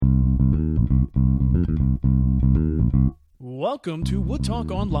Welcome to Wood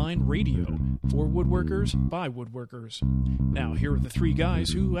Talk Online Radio, for woodworkers by woodworkers. Now, here are the three guys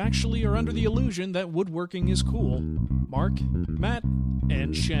who actually are under the illusion that woodworking is cool: Mark, Matt,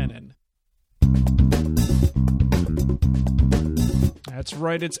 and Shannon. That's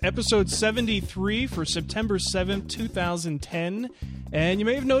right, it's episode 73 for September 7th, 2010. And you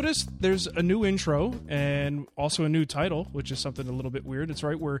may have noticed there's a new intro and also a new title, which is something a little bit weird. It's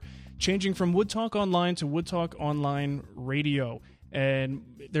right, we're changing from Wood Talk Online to Wood Talk Online Radio. And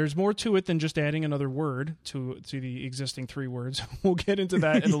there's more to it than just adding another word to the existing three words. We'll get into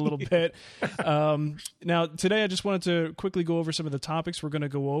that in a little bit. Now, today I just wanted to quickly go over some of the topics we're going to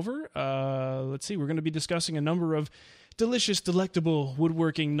go over. Let's see, we're going to be discussing a number of delicious, delectable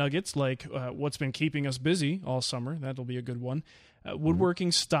woodworking nuggets, like what's been keeping us busy all summer. That'll be a good one.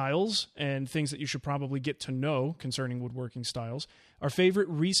 Woodworking styles and things that you should probably get to know concerning woodworking styles. Our favorite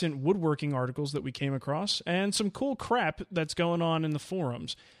recent woodworking articles that we came across, and some cool crap that's going on in the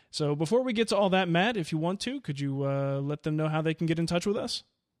forums. So before we get to all that, Matt, if you want to, could you let them know how they can get in touch with us?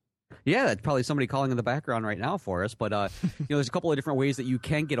 Yeah, that's probably somebody calling in the background right now for us. But, there's a couple of different ways that you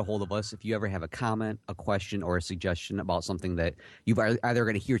can get a hold of us if you ever have a comment, a question, or a suggestion about something that you've either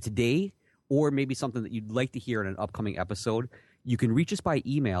going to hear today or maybe something that you'd like to hear in an upcoming episode. You can reach us by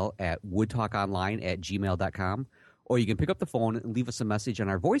email at woodtalkonline@gmail.com, or you can pick up the phone and leave us a message on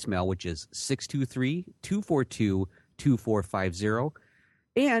our voicemail, which is 623-242-2450.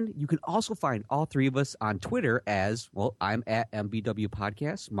 And you can also find all three of us on Twitter as, well, I'm at MBW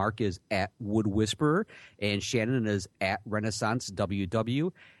Podcast, Mark is at Wood Whisperer, and Shannon is at Renaissance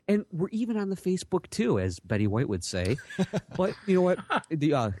WW. And we're even on the Facebook, too, as Betty White would say. But you know what?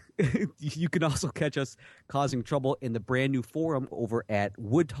 You can also catch us causing trouble in the brand new forum over at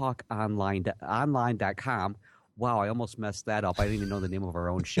woodtalkonline.com. Wow, I almost messed that up. I didn't even know the name of our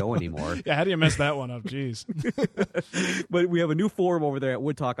own show anymore. Yeah, how do you mess that one up? Jeez. But we have a new forum over there at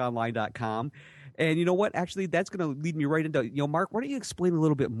woodtalkonline.com. And you know what? Actually, that's going to lead me right into, Mark, why don't you explain a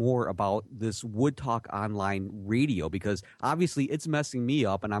little bit more about this Wood Talk Online Radio? Because obviously it's messing me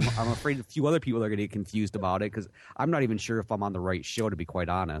up, and I'm afraid a few other people are going to get confused about it because I'm not even sure if I'm on the right show, to be quite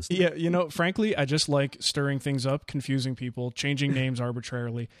honest. Yeah, frankly, I just like stirring things up, confusing people, changing names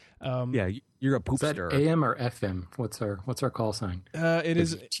arbitrarily. Yeah, you're a poop stirrer. AM or FM? What's our call sign? It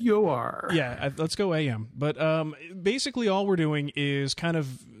is TOR. Yeah, let's go AM. But basically, all we're doing is kind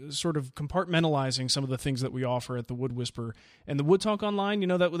of sort of compartmentalizing some of the things that we offer at the Wood Whisperer. And the Wood Talk Online,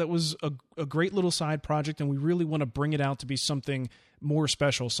 that was a great little side project, and we really want to bring it out to be something more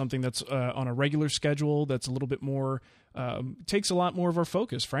special, something that's on a regular schedule, that's a little bit more, takes a lot more of our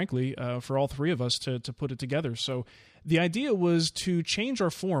focus, frankly, for all three of us to put it together. So the idea was to change our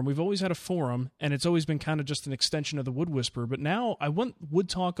forum. We've always had a forum, and it's always been kind of just an extension of the Wood Whisperer. But now I want Wood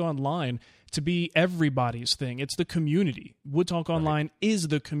Talk Online to be everybody's thing. It's the community. Wood Talk Online is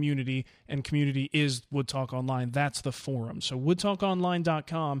the community, and community is Wood Talk Online. That's the forum. So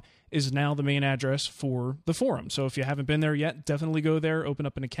woodtalkonline.com is now the main address for the forum. So if you haven't been there yet, definitely go there, open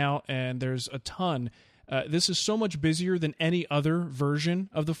up an account, and there's a ton. This is so much busier than any other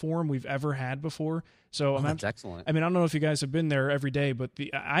version of the forum we've ever had before. So that's excellent. I mean, I don't know if you guys have been there every day, but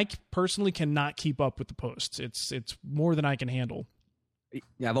I personally cannot keep up with the posts. It's more than I can handle.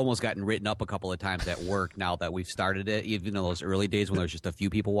 Yeah, I've almost gotten written up a couple of times at work now that we've started it, even in those early days when there was just a few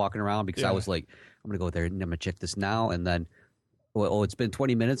people walking around, because I was like, I'm going to go there and I'm going to check this now. And then, it's been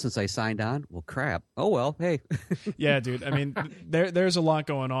 20 minutes since I signed on. Well, crap. Oh, well, hey. Yeah, dude. I mean, there's a lot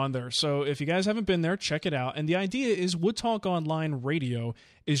going on there. So if you guys haven't been there, check it out. And the idea is Wood Talk Online Radio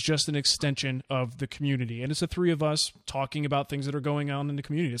is just an extension of the community. And it's the three of us talking about things that are going on in the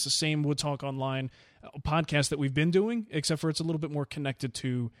community. It's the same Wood Talk Online podcast that we've been doing, except for it's a little bit more connected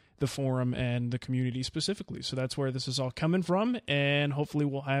to the forum and the community specifically. So that's where this is all coming from. And hopefully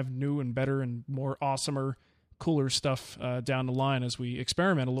we'll have new and better and more awesomer, cooler stuff down the line as we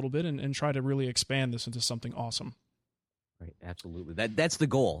experiment a little bit and try to really expand this into something awesome. Right, absolutely. That's the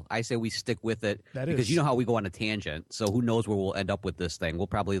goal. I say we stick with it because is. You know how we go on a tangent. So who knows where we'll end up with this thing? We'll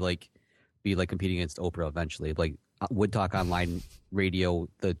probably be competing against Oprah eventually, like Wood Talk Online Radio,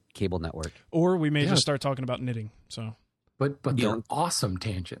 the cable network. Or we may just start talking about knitting. So, but they're awesome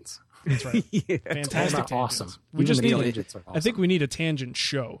tangents. That's right. Yeah. Fantastic. Awesome. We just need. Awesome. I think we need a tangent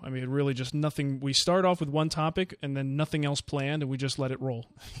show. I mean, really, just nothing. We start off with one topic and then nothing else planned, and we just let it roll.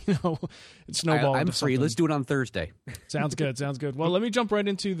 It snowballs. I'm free. Let's do it on Thursday. Sounds good. Sounds good. Well, let me jump right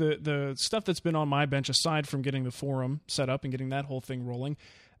into the stuff that's been on my bench aside from getting the forum set up and getting that whole thing rolling.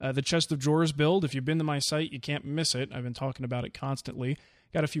 The chest of drawers build. If you've been to my site, you can't miss it. I've been talking about it constantly.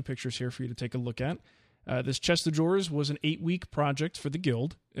 Got a few pictures here for you to take a look at. This chest of drawers was an 8-week project for the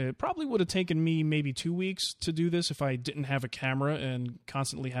guild. It probably would have taken me maybe 2 weeks to do this if I didn't have a camera and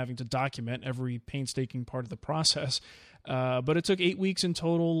constantly having to document every painstaking part of the process. But it took 8 weeks in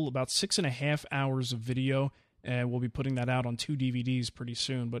total, about 6.5 hours of video, and we'll be putting that out on 2 DVDs pretty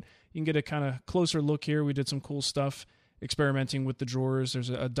soon. But you can get a kind of closer look here. We did some cool stuff experimenting with the drawers. There's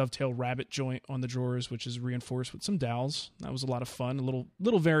a dovetail rabbit joint on the drawers, which is reinforced with some dowels. That was a lot of fun. A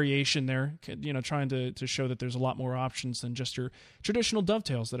little variation there, trying to show that there's a lot more options than just your traditional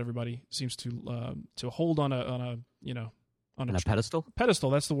dovetails that everybody seems to hold on a pedestal. Pedestal.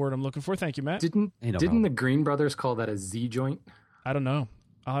 That's the word I'm looking for. Thank you, Matt. Didn't the Green Brothers call that a Z joint? I don't know.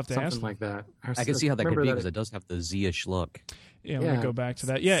 I'll have to ask. Something like that. I can see how that could be because it does have the Z-ish look. Yeah, let me go back to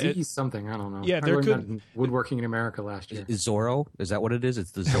that. Yeah, something. I don't know. Yeah, there could Woodworking in America last year. Is Zorro? Is that what it is?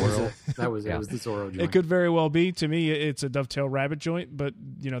 It's the Zorro. It was the Zorro joint. It could very well be. To me, it's a dovetail rabbit joint, but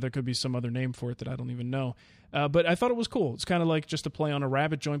there could be some other name for it that I don't even know. But I thought it was cool. It's kind of like just a play on a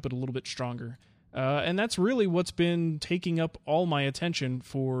rabbit joint, but a little bit stronger. And that's really what's been taking up all my attention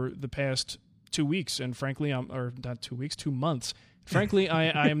for the past 2 weeks. And frankly, 2 months. Frankly,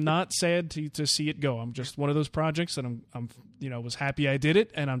 I am not sad to see it go. I'm just one of those projects that I'm was happy I did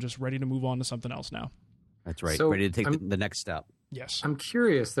it, and I'm just ready to move on to something else now. That's right. So ready to take the next step. Yes. I'm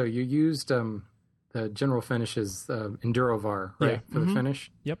curious though. You used the General Finishes Endurovar, right, for the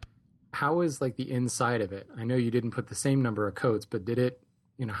finish. Yep. How is like the inside of it? I know you didn't put the same number of coats, but did it?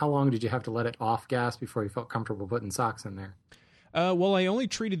 How long did you have to let it off gas before you felt comfortable putting socks in there? Well, I only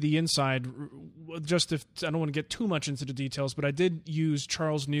treated the inside, just if I don't want to get too much into the details, but I did use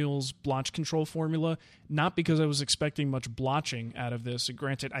Charles Neal's blotch control formula, not because I was expecting much blotching out of this.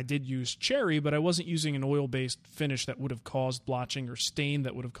 Granted, I did use cherry, but I wasn't using an oil-based finish that would have caused blotching or stain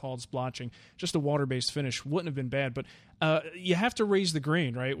that would have caused blotching. Just a water-based finish wouldn't have been bad, but you have to raise the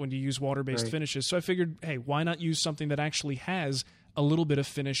grain, right, when you use water-based finishes. So I figured, hey, why not use something that actually has a little bit of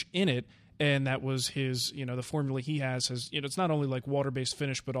finish in it? And that was his, the formula he has, it's not only like water-based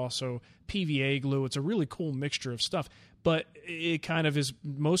finish, but also PVA glue. It's a really cool mixture of stuff, but it kind of is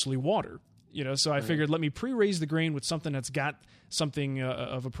mostly water, so I figured let me pre-raise the grain with something that's got something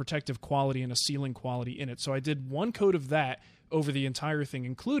of a protective quality and a sealing quality in it. So I did 1 coat of that over the entire thing,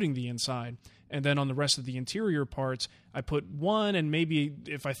 including the inside. And then on the rest of the interior parts, I put 1, and maybe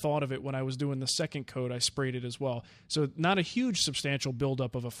if I thought of it when I was doing the second coat, I sprayed it as well. So not a huge substantial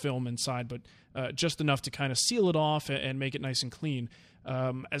buildup of a film inside, but just enough to kind of seal it off and make it nice and clean.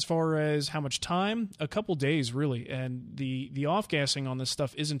 As far as how much time, a couple days really. And the off-gassing on this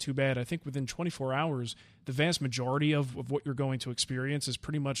stuff isn't too bad. I think within 24 hours, the vast majority of what you're going to experience has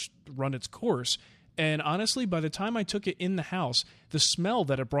pretty much run its course. And honestly, by the time I took it in the house, the smell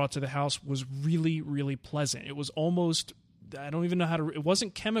that it brought to the house was really, really pleasant. It was almost, I don't even know it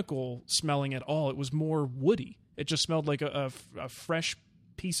wasn't chemical smelling at all. It was more woody. It just smelled like a fresh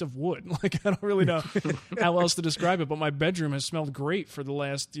piece of wood. Like, I don't really know how else to describe it, but my bedroom has smelled great for the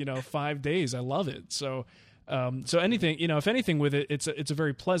last, 5 days. I love it. So anything, if anything with it, it's a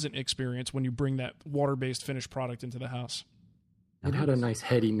very pleasant experience when you bring that water-based finished product into the house. It had a nice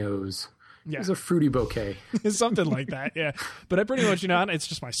heady nose. Yeah. It was a fruity bouquet. Something like that, yeah. But I pretty much, it's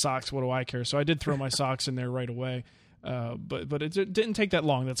just my socks. What do I care? So I did throw my socks in there right away. But it didn't take that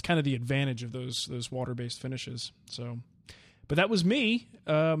long. That's kind of the advantage of those water-based finishes. So, but that was me.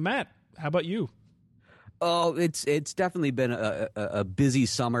 Matt, how about you? Oh, it's definitely been a busy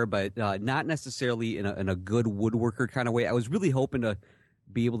summer, but not necessarily in a good woodworker kind of way. I was really hoping to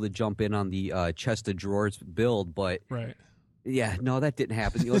be able to jump in on the chest of drawers build, but right. Yeah, no, that didn't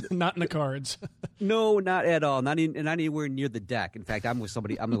happen. Not in the cards. No, not at all. Not anywhere near the deck. In fact, I'm with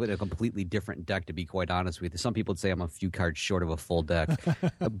a completely different deck, to be quite honest with you. Some people would say I'm a few cards short of a full deck.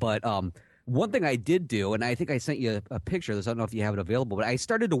 But one thing I did do, and I think I sent you a picture of this, I don't know if you have it available, but I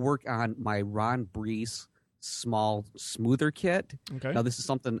started to work on my Ron Brees small smoother kit. Okay. Now, this is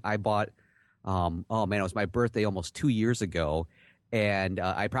something I bought, it was my birthday almost 2 years ago. And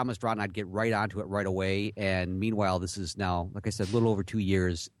I promised Ron I'd get right onto it right away. And meanwhile, this is now, like I said, a little over 2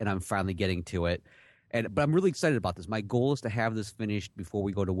 years, and I'm finally getting to it. But I'm really excited about this. My goal is to have this finished before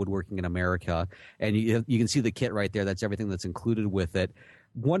we go to Woodworking in America. And you can see the kit right there. That's everything that's included with it.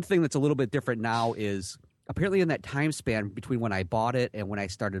 One thing that's a little bit different now is apparently in that time span between when I bought it and when I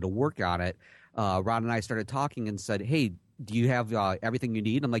started to work on it, Ron and I started talking and said, hey, do you have everything you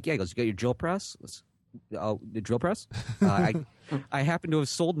need? I'm like, yeah. He goes, you got your drill press? The drill press? I happen to have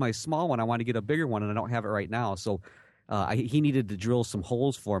sold my small one. I want to get a bigger one, and I don't have it right now. So he needed to drill some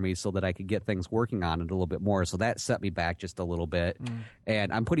holes for me so that I could get things working on it a little bit more. So that set me back just a little bit.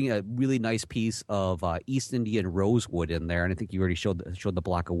 And I'm putting a really nice piece of East Indian rosewood in there, and I think you already showed the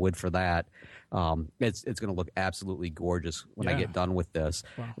block of wood for that. It's going to look absolutely gorgeous when I get done with this.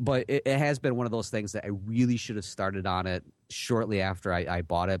 Wow. But it has been one of those things that I really should have started on it shortly after I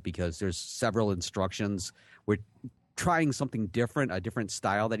bought it, because there's several instructions. We're trying something different, a different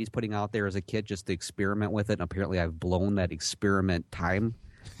style that he's putting out there as a kit, just to experiment with it. And apparently I've blown that experiment time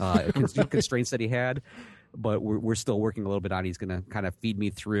constraints that he had. But we're still working a little bit on it. He's going to kind of feed me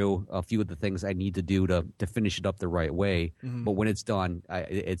through a few of the things I need to do to finish it up the right way. But when it's done,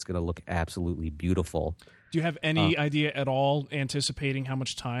 it's going to look absolutely beautiful. Do you have any idea at all anticipating how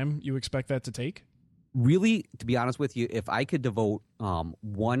much time you expect that to take? Really, to be honest with you, if I could devote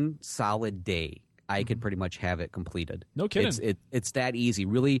one solid day, I could pretty much have it completed. No kidding. It's that easy.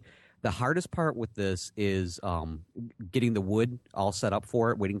 Really, the hardest part with this is getting the wood all set up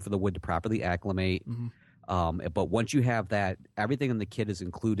for it, waiting for the wood to properly acclimate. But once you have that, everything in the kit is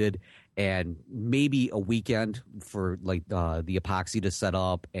included, and maybe a weekend for like the epoxy to set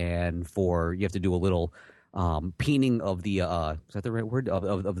up, and you have to do a little peening of the is that the right word,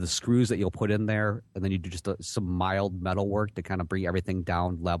 of the screws that you'll put in there, and then you do just some mild metal work to kind of bring everything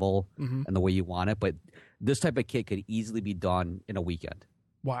down level and the way you want it. But this type of kit could easily be done in a weekend.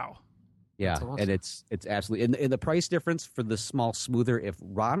 Wow. Yeah, Awesome. and it's absolutely, and the price difference for the small smoother, if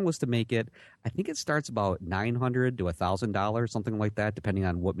Ron was to make it, I think it starts about $900 to $1,000, something like that, depending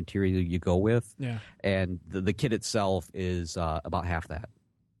on what material you go with. Yeah, and the kit itself is about half that.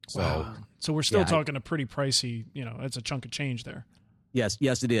 Wow. So we're still talking a pretty pricey, it's a chunk of change there. Yes,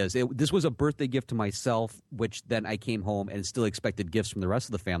 it is. This was a birthday gift to myself, which then I came home and still expected gifts from the rest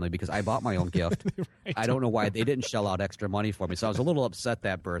of the family because I bought my own gift. Right. I don't know why they didn't shell out extra money for me, so I was a little upset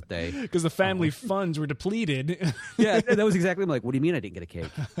that birthday. Because the family funds were depleted. Yeah, that was exactly. I'm like, what do you mean I didn't get a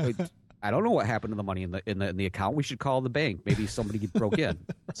cake? Like, I don't know what happened to the money in the account. We should call the bank. Maybe somebody broke in.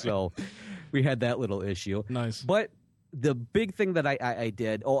 So we had that little issue. Nice, but. The big thing that I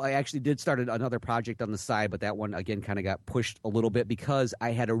did, I actually did start another project on the side, but that one, again, kind of got pushed a little bit because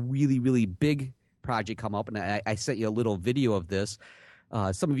I had a really, really big project come up, and I sent you a little video of this.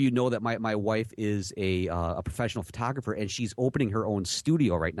 Some of you know that my wife is a professional photographer, and she's opening her own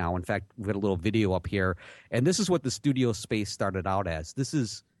studio right now. In fact, we've got a little video up here, and this is what the studio space started out as. This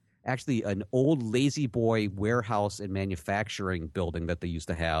is actually an old Lazy Boy warehouse and manufacturing building that they used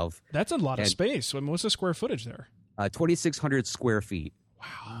to have. That's a lot of space. What's the square footage there? 2,600 square feet.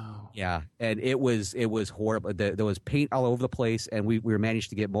 Wow. Yeah, and it was horrible. There was paint all over the place, and we managed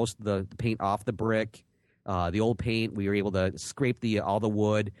to get most of the paint off the brick. The old paint, we were able to scrape all the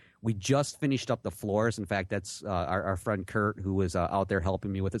wood. We just finished up the floors. In fact, that's our friend Kurt, who was out there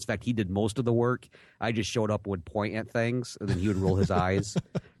helping me with this. In fact, he did most of the work. I just showed up, would point at things, and then he would roll his eyes.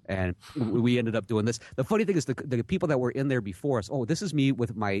 And we ended up doing this. The funny thing is the people that were in there before us, this is me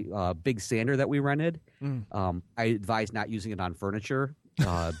with my big sander that we rented. I advise not using it on furniture.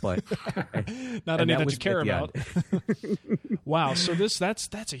 But not any that you care about. Wow, so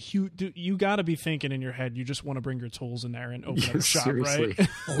that's a huge. You got to be thinking in your head, you just want to bring your tools in there and open up shop, seriously.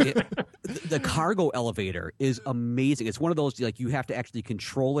 right? The cargo elevator is amazing. It's one of those like you have to actually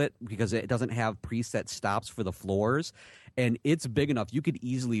control it because it doesn't have preset stops for the floors. And it's big enough. You could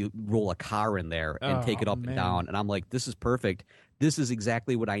easily roll a car in there and take it up and down. And I'm like, this is perfect. This is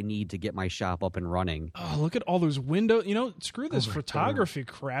exactly what I need to get my shop up and running. Oh, look at all those windows. Screw this photography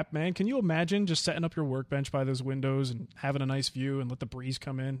crap, man. Can you imagine just setting up your workbench by those windows and having a nice view and let the breeze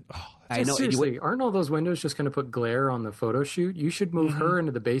come in? Oh, I know. Seriously, aren't all those windows just going to put glare on the photo shoot? You should move her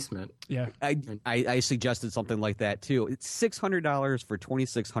into the basement. Yeah. I suggested something like that, too. It's $600 for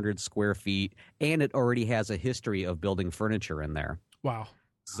 2,600 square feet, and it already has a history of building furniture in there. Wow.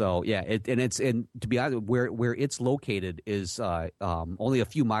 So yeah, and to be honest, where it's located is only a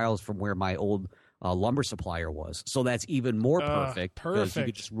few miles from where my old lumber supplier was. So that's even more perfect. Because you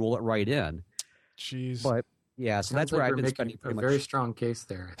could just roll it right in. Jeez. But yeah, so that's where I've been spending a very strong case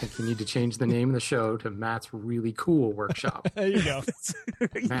there. I think you need to change the name of the show to Matt's Really Cool Workshop. There you go.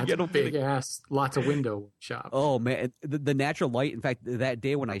 Matt's big ass, lots of window workshop. Oh man, the natural light. In fact, that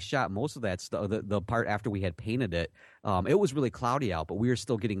day when I shot most of that stuff, the part after we had painted it, it was really cloudy out, but we were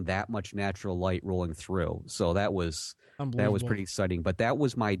still getting that much natural light rolling through. So that was pretty exciting. But that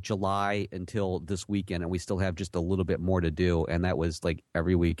was my July until this weekend, and we still have just a little bit more to do. And that was like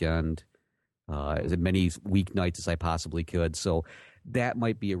every weekend. As many weeknights as I possibly could. So that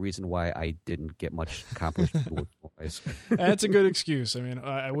might be a reason why I didn't get much accomplished. That's a good excuse. I mean,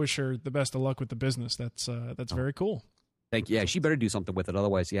 I wish her the best of luck with the business. That's very cool. Thank you. Yeah, she better do something with it.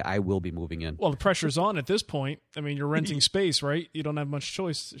 Otherwise, yeah, I will be moving in. Well, the pressure's on at this point. I mean, you're renting space, right? You don't have much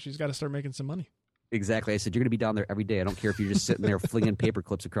choice. She's got to start making some money. Exactly. I said, you're going to be down there every day. I don't care if you're just sitting there flinging paper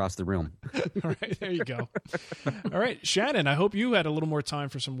clips across the room. All right, there you go. All right, Shannon, I hope you had a little more time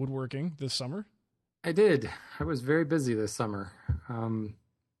for some woodworking this summer. I did. I was very busy this summer.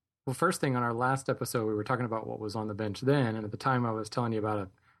 Well, first thing, on our last episode, we were talking about what was on the bench then, and at the time I was telling you about a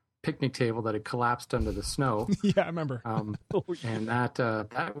picnic table that had collapsed under the snow. Yeah, I remember. And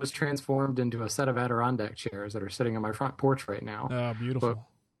that was transformed into a set of Adirondack chairs that are sitting on my front porch right now. Oh, beautiful. But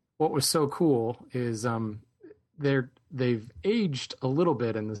what was so cool is they've aged a little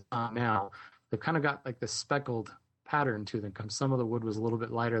bit in the sun now. They've kind of got like this speckled pattern to them. Some of the wood was a little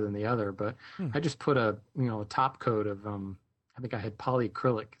bit lighter than the other, but I just put a top coat of I think I had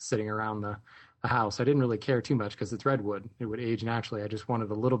polyacrylic sitting around the house. I didn't really care too much because it's redwood. It would age naturally. I just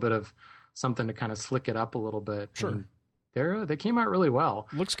wanted a little bit of something to kind of slick it up a little bit. Sure. And they came out really well.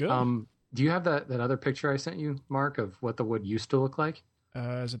 Looks good. Do you have that other picture I sent you, Mark, of what the wood used to look like?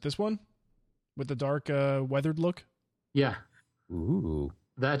 Is it this one with the dark weathered look? Yeah. Ooh.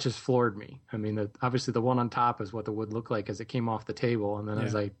 That just floored me. I mean, obviously the one on top is what the wood looked like as it came off the table. And then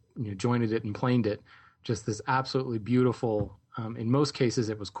as I jointed it and planed it, just this absolutely beautiful, in most cases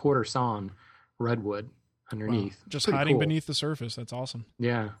it was quarter sawn redwood underneath. Wow. Just pretty hiding cool. beneath the surface. That's awesome.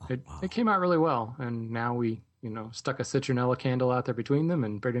 Yeah. It came out really well. And now we, stuck a citronella candle out there between them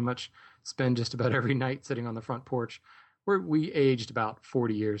and pretty much spend just about every night sitting on the front porch. We aged about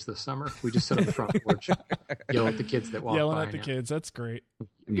 40 years this summer. We just sit on the front porch, yell at the kids that walk by. Yelling at the kids. That's great.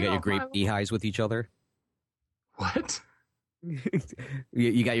 You got your grape knee highs with each other? What?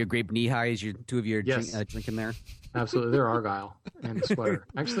 You got your grape knee highs? Two of you are Yes. drinking there? Absolutely. They're Argyle and the sweater.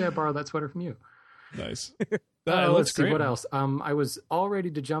 Actually, I borrowed that sweater from you. Nice. Let's see great. what else. I was all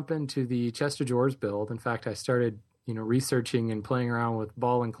ready to jump into the chest of drawers build. In fact, I started, researching and playing around with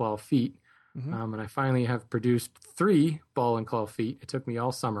ball and claw feet. Mm-hmm. And I finally have produced 3 ball and claw feet. It took me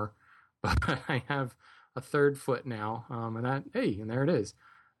all summer, but I have a 3rd foot now. And there it is.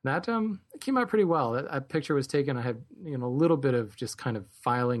 That it came out pretty well. That picture was taken. I had a little bit of just kind of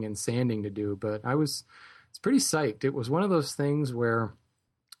filing and sanding to do, but it's pretty psyched. It was one of those things where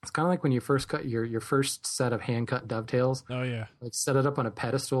it's kind of like when you first cut your first set of hand cut dovetails. Oh yeah. Like set it up on a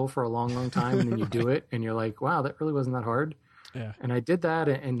pedestal for a long, long time, and then you do it, and you're like, wow, that really wasn't that hard. Yeah. And I did that,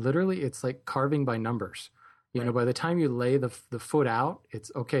 and literally it's like carving by numbers. By the time you lay the foot out,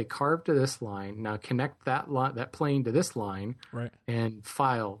 it's okay, carve to this line. Now connect that plane to this line, right, and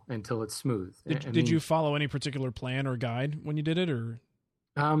file until it's smooth. Did you follow any particular plan or guide when you did it, or?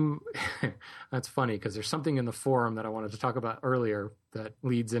 That's funny because there's something in the forum that I wanted to talk about earlier that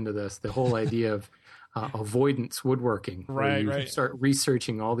leads into this. The whole idea of avoidance woodworking, where you start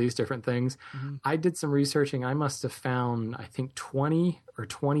researching all these different things. Mm-hmm. I did some researching. I must have found, I think, 20 or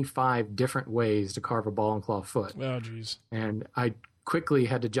 25 different ways to carve a ball and claw foot. Oh, geez. And I quickly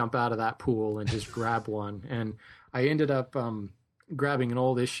had to jump out of that pool and just grab one. And I ended up grabbing an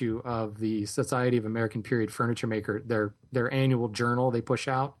old issue of the Society of American Period Furniture Maker, their annual journal they push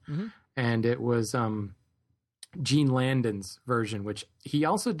out. Mm-hmm. And it was Gene Landon's version, which he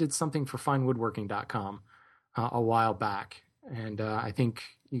also did something for finewoodworking.com a while back. And I think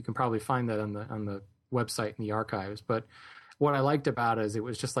you can probably find that on the website in the archives. But what I liked about it is it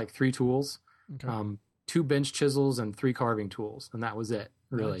was just like 3 tools, okay. 2 bench chisels and 3 carving tools. And that was it,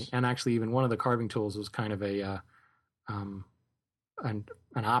 really. Nice. And actually even one of the carving tools was kind of an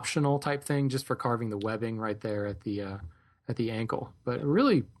optional type thing just for carving the webbing right there at the ankle. But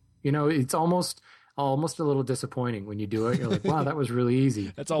really, it's almost a little disappointing when you do it. You're like, wow, that was really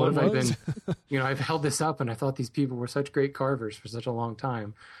easy. That's all it was. I've held this up and I thought these people were such great carvers for such a long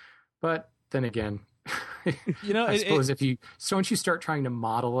time. But then again, I suppose once you start trying to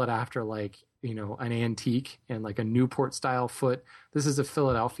model it after an antique and like a Newport style foot, this is a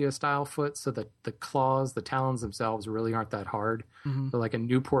Philadelphia style foot. So that the claws, the talons themselves really aren't that hard. Mm-hmm. But like a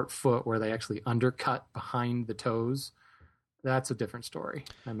Newport foot where they actually undercut behind the toes, that's a different story.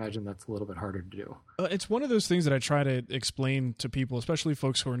 I imagine that's a little bit harder to do. It's one of those things that I try to explain to people, especially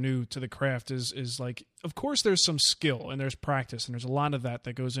folks who are new to the craft, is like, of course there's some skill and there's practice and there's a lot of that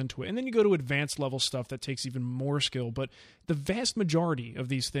goes into it. And then you go to advanced level stuff that takes even more skill. But the vast majority of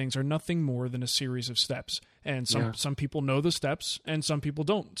these things are nothing more than a series of steps. And some people know the steps and some people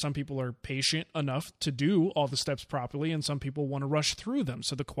don't. Some people are patient enough to do all the steps properly and some people want to rush through them,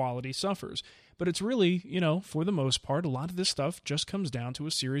 so the quality suffers. But it's really, for the most part, a lot of this stuff just comes down to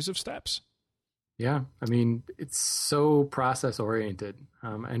a series of steps. Yeah. I mean, it's so process oriented.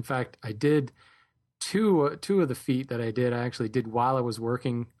 In fact, I did two of the feet that I actually did while I was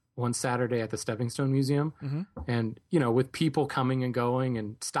working one Saturday at the Stepping Stone Museum, and with people coming and going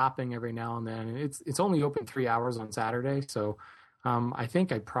and stopping every now and then. And it's only open 3 hours on Saturday, so I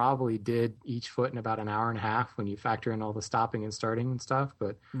think I probably did each foot in about an hour and a half when you factor in all the stopping and starting and stuff.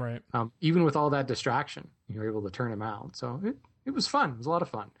 But right, even with all that distraction, you're able to turn them out. So it was fun. It was a lot of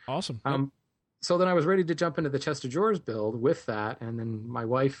fun. Awesome. So then I was ready to jump into the chest of drawers build with that, and then my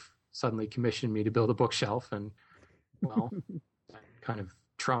wife suddenly commissioned me to build a bookshelf, and well, that kind of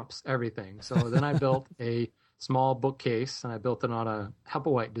trumps everything. So then I built a small bookcase, and I built it on a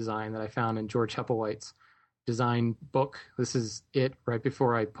Hepplewhite design that I found in George Hepplewhite's design book. This is it right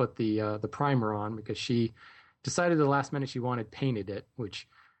before I put the primer on, because she decided the last minute she wanted painted it, which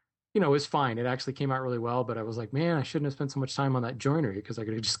is fine. It actually came out really well, but I was like, man, I shouldn't have spent so much time on that joinery, because I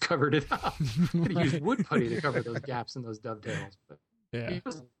could have just covered it up. I could have used wood putty to cover those gaps and those dovetails. But yeah, it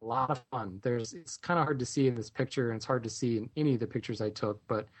was a lot of fun. It's kind of hard to see in this picture, and it's hard to see in any of the pictures I took,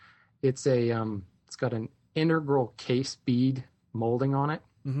 but it's it's got an integral case bead molding on it.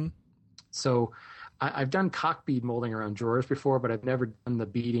 Mm-hmm. So I've done cock bead molding around drawers before, but I've never done the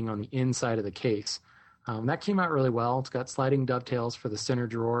beading on the inside of the case. That came out really well. It's got sliding dovetails for the center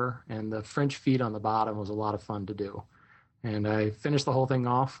drawer, and the French feet on the bottom was a lot of fun to do. And I finished the whole thing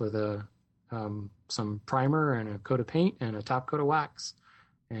off with some primer and a coat of paint and a top coat of wax,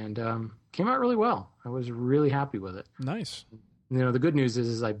 and came out really well. I was really happy with it. Nice. The good news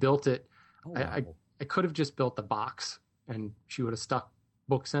is I built it. Oh, wow. I could have just built the box, and she would have stuck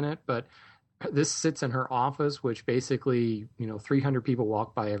books in it, but this sits in her office, which basically, 300 people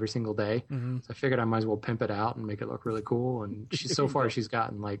walk by every single day. Mm-hmm. So I figured I might as well pimp it out and make it look really cool. And so far she's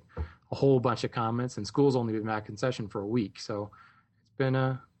gotten like a whole bunch of comments, and school's only been back in session for a week. So it's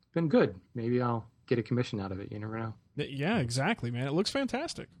been good. Maybe I'll get a commission out of it. You never know. Yeah, exactly, man. It looks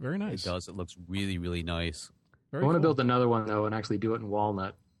fantastic. Very nice. It does. It looks really, really nice. I want to build another one though, and actually do it in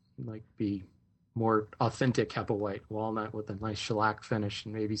walnut, like be more authentic Hepplewhite walnut with a nice shellac finish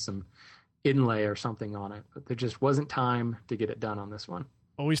and maybe some inlay or something on it, but there just wasn't time to get it done on this one.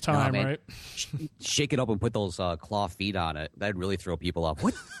 Always time, man. Right? Shake it up and put those claw feet on it. That'd really throw people off.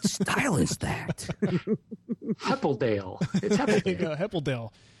 What style is that? Heppeldale. It's Heppeldale.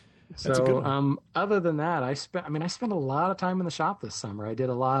 Heppeldale. That's a good one. Other than that, I spent a lot of time in the shop this summer. I did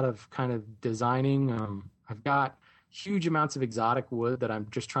a lot of kind of designing. I've got huge amounts of exotic wood that I'm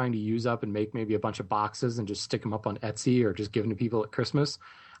just trying to use up and make maybe a bunch of boxes and just stick them up on Etsy or just give them to people at Christmas.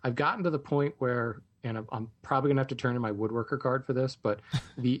 I've gotten to the point where, and I'm probably going to have to turn in my woodworker card for this, but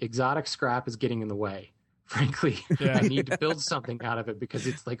the exotic scrap is getting in the way. Frankly, I need to build something out of it because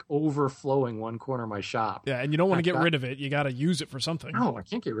it's like overflowing one corner of my shop. Yeah, and you don't want to get rid of it. You got to use it for something. No, I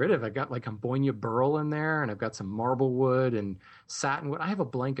can't get rid of it. I got like Ambonia burl in there, and I've got some marble wood and satin wood. I have a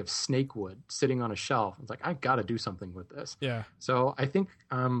blank of snake wood sitting on a shelf. It's like, I've got to do something with this. Yeah. So I think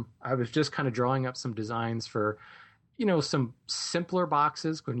I was just kind of drawing up some designs for some simpler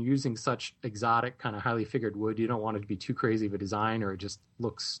boxes. When you're using such exotic, kind of highly figured wood, you don't want it to be too crazy of a design or it just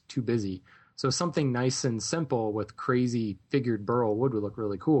looks too busy. So something nice and simple with crazy figured burl wood would look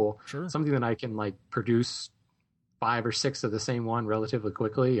really cool. Sure. Something that I can like produce 5 or 6 of the same one relatively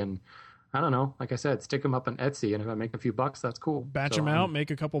quickly. And I don't know, like I said, stick them up on Etsy. And if I make a few bucks, that's cool. Batch them out, make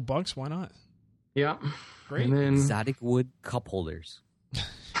a couple bucks. Why not? Yeah. Great. And then, exotic wood cup holders.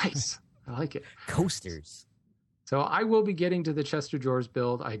 Nice. I like it. Coasters. So I will be getting to the chest of drawers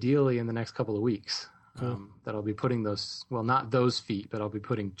build ideally in the next couple of weeks. Cool. That I'll be putting those, well, not those feet, but I'll be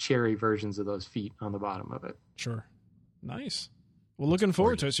putting cherry versions of those feet on the bottom of it. Sure. Nice. Well, looking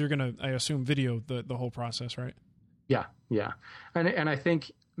forward to it. So you're going to, I assume, video the whole process, right? Yeah. Yeah. And I think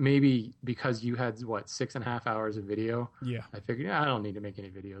maybe because you had 6.5 hours of video. Yeah. I figured I don't need to make any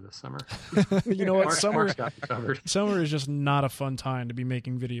video this summer. You know what? Mark's got me covered. Summer is just not a fun time to be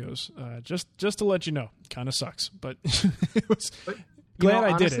making videos. Just to let you know, kind of sucks, but it was glad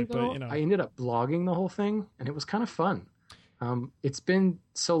I did it. Though, but I ended up blogging the whole thing, and it was kind of fun. It's been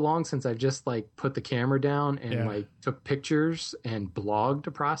so long since I just put the camera down and took pictures and blogged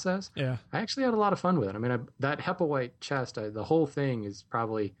a process. Yeah, I actually had a lot of fun with it. I mean, that Hepplewhite chest, the whole thing is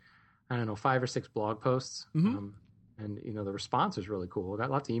probably 5 or 6 blog posts. Mm-hmm. And the response was really cool. I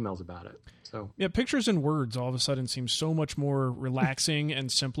got lots of emails about it. So yeah, pictures and words all of a sudden seem so much more relaxing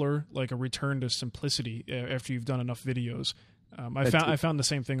and simpler, like a return to simplicity after you've done enough videos. I found the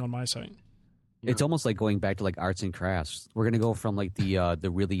same thing on my site. Yeah. It's almost like going back to arts and crafts. We're going to go from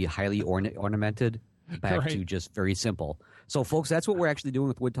the really highly ornamented back to just very simple. So, folks, that's what we're actually doing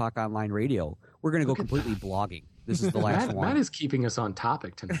with Wood Talk Online Radio. We're going to go completely blogging. This is the last one. Matt is keeping us on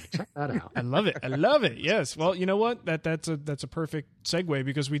topic tonight. Check that out. I love it. I love it. Yes. Well, you know what? That's a perfect segue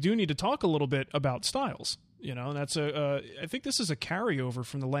because we do need to talk a little bit about styles. You know, and that's I think this is a carryover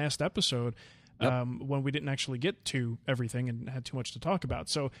from the last episode. Yep. When we didn't actually get to everything and had too much to talk about.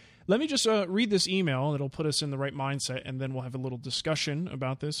 So let me just read this email. It'll put us in the right mindset, and then we'll have a little discussion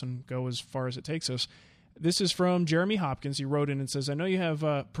about this and go as far as it takes us. This is from Jeremy Hopkins. He wrote in and says, I know you have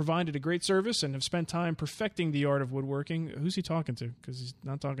provided a great service and have spent time perfecting the art of woodworking. Who's he talking to? Because he's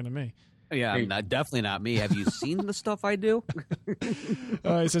not talking to me. Yeah, definitely not me. Have you seen the stuff I do?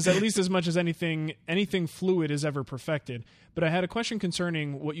 He says, at least as much as anything fluid is ever perfected. But I had a question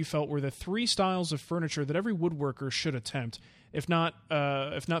concerning what you felt were the 3 styles of furniture that every woodworker should attempt, if not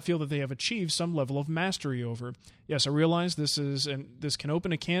feel that they have achieved some level of mastery over. Yes, I realize this can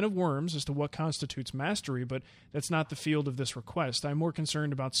open a can of worms as to what constitutes mastery, but that's not the field of this request. I'm more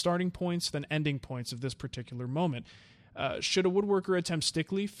concerned about starting points than ending points of this particular moment. Should a woodworker attempt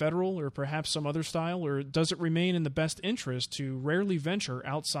stickly, federal, or perhaps some other style, or does it remain in the best interest to rarely venture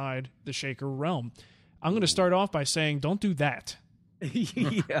outside the shaker realm? I'm going to start off by saying don't do that.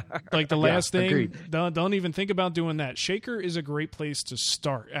 Yeah. Like the last thing, agreed. don't even think about doing that. Shaker is a great place to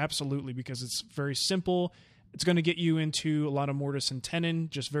start, absolutely, because it's very simple. It's going to get you into a lot of mortise and tenon,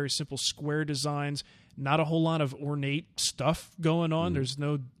 just very simple square designs, not a whole lot of ornate stuff going on. There's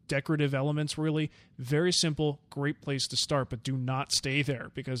no decorative elements, really. Very simple, great place to start, but do not stay there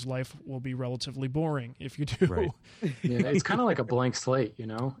because life will be relatively boring if you do. Right. Yeah, it's kind of like a blank slate, you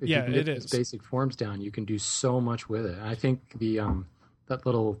know? If Yeah, you can get it these is. basic forms down, you can do so much with it. I think the that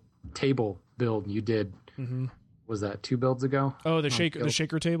little table build you did, was that 2 builds ago? Oh, the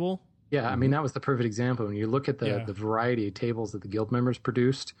shaker table? Yeah, I mean, that was the perfect example. When you look at the variety of tables that the guild members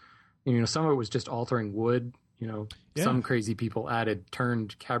produced, you know, some of it was just altering wood. You know, some crazy people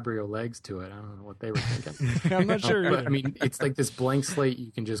turned cabriole legs to it. I don't know what they were thinking. I'm not sure. But I mean, it's like this blank slate.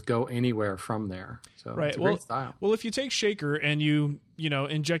 You can just go anywhere from there. So Right. it's a great style. Well, if you take shaker and you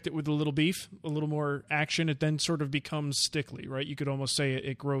inject it with a little beef, a little more action, it then sort of becomes stickly, right? You could almost say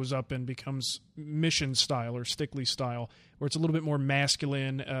it grows up and becomes mission style or stickly style, where it's a little bit more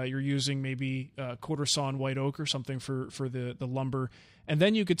masculine. You're using maybe quarter sawn white oak or something for the lumber. And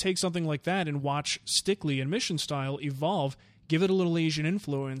then you could take something like that and watch stickly and mission style evolve, give it a little Asian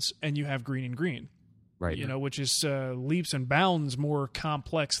influence, and you have green and green. Right. You know, which is leaps and bounds more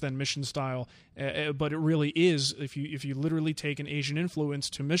complex than mission style, but it really is. If you literally take an Asian influence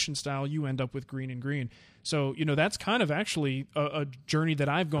to mission style, you end up with green and green. So that's kind of actually a journey that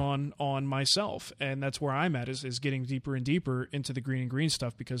I've gone on myself, and that's where I'm at is getting deeper and deeper into the green and green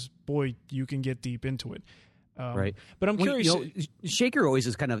stuff because boy, you can get deep into it. Right, but I'm curious. Shaker always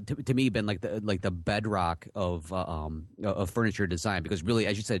has kind of to me been like the bedrock of furniture design because really,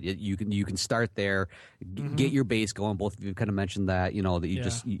 as you said, you can start there, get your base going. Both of you kind of mentioned that that you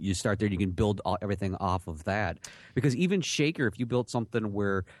just you start there, and you can build everything off of that. Because even Shaker, if you build something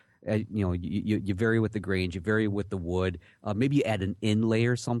where you vary with the grains, you vary with the wood, maybe you add an inlay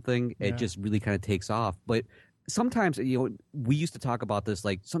or something, it just really kind of takes off. But sometimes, we used to talk about this,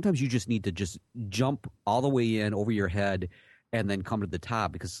 like sometimes you just need to just jump all the way in over your head and then come to the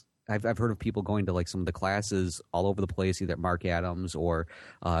top because I've heard of people going to like some of the classes all over the place, either at Mark Adams or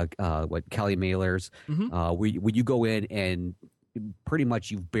Kelly Mailer's, where you go in and pretty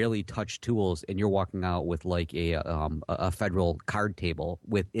much you've barely touched tools and you're walking out with like a federal card table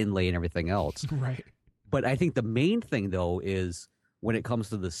with inlay and everything else. Right. But I think the main thing though is when it comes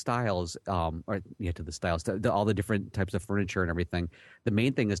to the styles, to all the different types of furniture and everything, the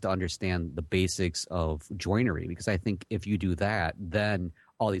main thing is to understand the basics of joinery. Because I think if you do that, then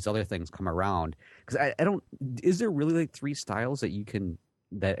all these other things come around. Because is there really like 3 styles that you can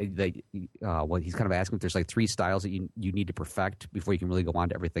he's kind of asking if there's like 3 styles that you need to perfect before you can really go on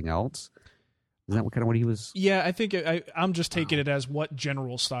to everything else? Is that what he was? Yeah, I think I'm just taking it as what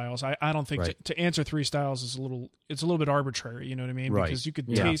general styles. I don't think to answer 3 styles is a little bit arbitrary. You know what I mean? Right. Because you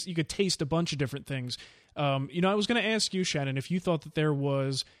could taste a bunch of different things. I was going to ask you, Shannon, if you thought that there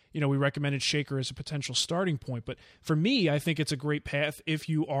was, we recommended Shaker as a potential starting point. But for me, I think it's a great path if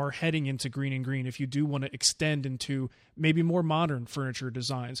you are heading into green and green, if you do want to extend into maybe more modern furniture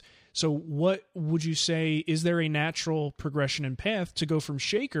designs. So what would you say, is there a natural progression and path to go from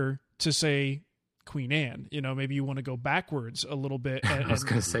Shaker to, say, Queen Anne? Maybe you want to go backwards a little bit. I was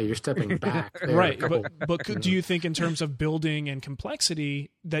going to say you're stepping back there, right? But do you think in terms of building and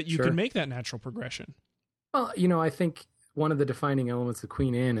complexity that you can make that natural progression? Well, I think one of the defining elements of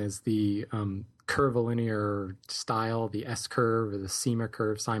Queen Anne is the curvilinear style, the S curve or the Cima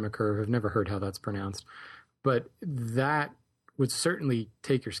curve. I've never heard how that's pronounced, but that would certainly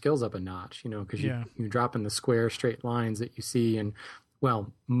take your skills up a notch. Because you drop in the square, straight lines that you see and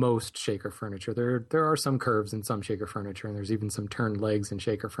well, most Shaker furniture. There are some curves in some Shaker furniture, and there's even some turned legs in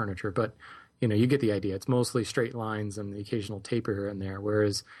Shaker furniture. But you get the idea. It's mostly straight lines and the occasional taper here and there.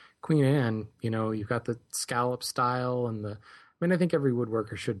 Whereas Queen Anne, you've got the scallop style and the. I mean, I think every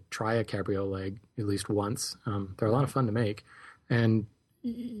woodworker should try a cabriole leg at least once. They're a lot of fun to make, and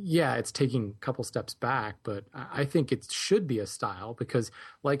yeah, it's taking a couple steps back, but I think it should be a style because,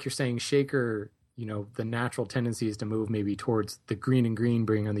 like you're saying, Shaker. The natural tendency is to move maybe towards the green and green,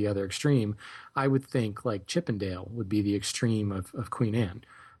 being on the other extreme. I would think like Chippendale would be the extreme of Queen Anne.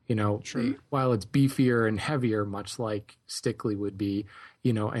 Sure. While it's beefier and heavier, much like Stickley would be,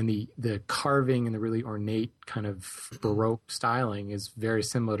 and the carving and the really ornate kind of Baroque styling is very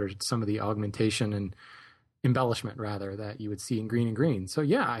similar to some of the augmentation and embellishment rather that you would see in green and green. So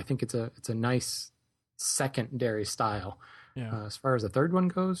yeah, I think it's a nice secondary style. Yeah. As far as the third one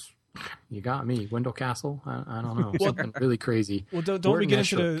goes, you got me. Wendell Castle. I don't know. Something really crazy. Well, don't we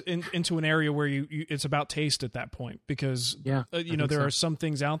get into an area where you it's about taste at that point because there are some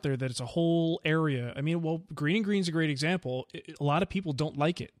things out there that it's a whole area. I mean, well, green and green's a great example. A lot of people don't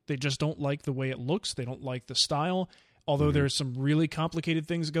like it. They just don't like the way it looks. They don't like the style. Although there's some really complicated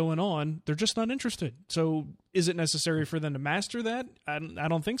things going on, they're just not interested. So is it necessary for them to master that? I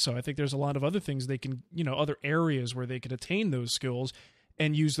don't think so. I think there's a lot of other things they can, other areas where they could attain those skills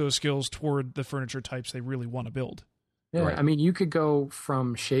and use those skills toward the furniture types they really want to build. Yeah, Right. I mean, you could go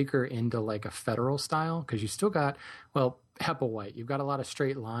from Shaker into like a Federal style because you still got, well, Hepplewhite. You've got a lot of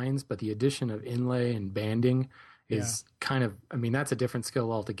straight lines, but the addition of inlay and banding is kind of, I mean, that's a different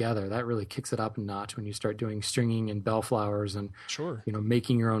skill altogether. That really kicks it up a notch when you start doing stringing and bellflowers and, Sure.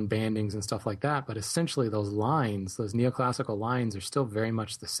 making your own bandings and stuff like that. But essentially those lines, those neoclassical lines are still very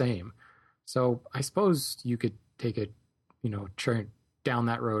much the same. So I suppose you could take it, turn down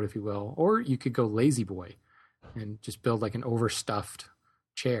that road, if you will, or you could go lazy boy and just build like an overstuffed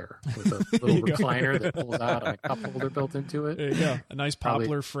chair with a little recliner that pulls out and a cup holder built into it. There you go. A nice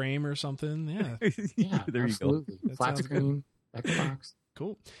poplar frame or something. Yeah. Yeah, There you go. absolutely. That Flat sounds screen, Xbox.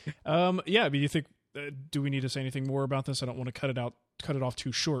 Cool. Yeah. I mean, you think? Do we need to say anything more about this? I don't want to cut it off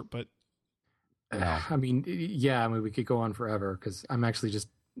too short, but No. I mean, yeah, I mean, we could go on forever because I'm actually just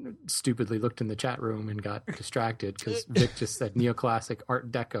stupidly looked in the chat room and got distracted because Vic just said neoclassic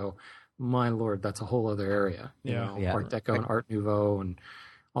Art Deco. My Lord, that's a whole other area. Yeah. Art Deco and Art Nouveau and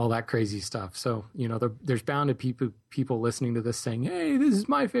all that crazy stuff. So, there's bound to people listening to this saying, hey, this is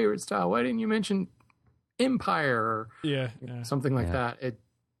my favorite style. Why didn't you mention Empire or something like that?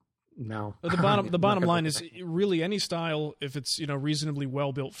 No. But the bottom line is really any style, if it's reasonably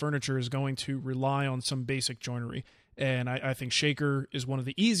well built furniture, is going to rely on some basic joinery. And I think Shaker is one of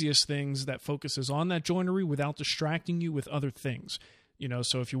the easiest things that focuses on that joinery without distracting you with other things.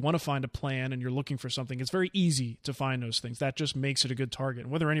 So if you want to find a plan and you're looking for something, it's very easy to find those things. That just makes it a good target.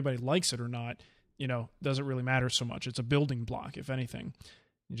 And whether anybody likes it or not, doesn't really matter so much. It's a building block, if anything.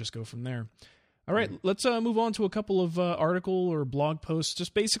 You just go from there. All right, let's move on to a couple of article or blog posts,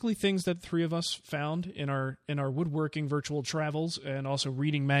 just basically things that the three of us found in our woodworking virtual travels and also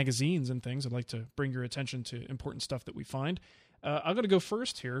reading magazines and things. I'd like to bring your attention to important stuff that we find. I'm going to go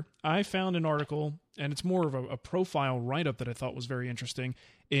first here. I found an article, and it's more of a profile write-up that I thought was very interesting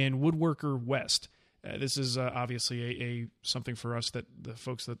in Woodworker West. This is obviously a something for us, that the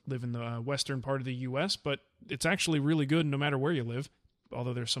folks that live in the western part of the U.S., but it's actually really good no matter where you live,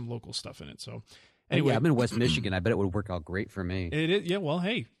 although there's some local stuff in it. So anyway, Yeah, I'm in West Michigan. I bet it would work out great for me. it is. Yeah, well,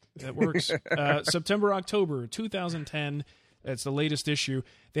 hey, that works. September, October 2010. It's the latest issue.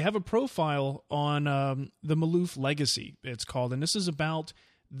 They have a profile on the Maloof Legacy, it's called, and this is about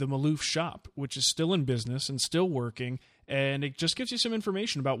the Maloof shop, which is still in business and still working, and it just gives you some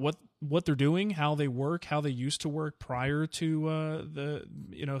information about what they're doing, how they work, how they used to work prior to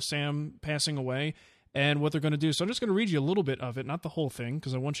Sam passing away, and what they're going to do. So I'm just going to read you a little bit of it, not the whole thing,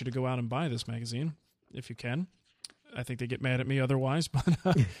 because I want you to go out and buy this magazine if you can. I think they get mad at me otherwise, but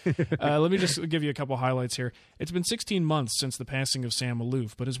let me just give you a couple highlights here. It's been 16 months since the passing of Sam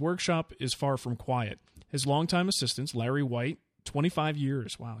Maloof, but his workshop is far from quiet. His longtime assistants, Larry White, 25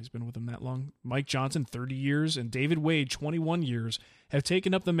 years. Wow, he's been with him that long. Mike Johnson, 30 years, and David Wade, 21 years, have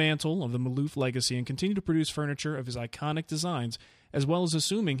taken up the mantle of the Maloof legacy and continue to produce furniture of his iconic designs, as well as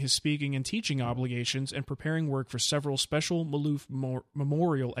assuming his speaking and teaching obligations and preparing work for several special Maloof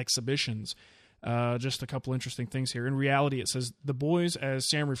memorial exhibitions. Just a couple interesting things here. In reality, it says the boys, as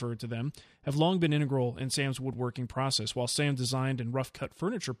Sam referred to them, have long been integral in Sam's woodworking process. While Sam designed and rough-cut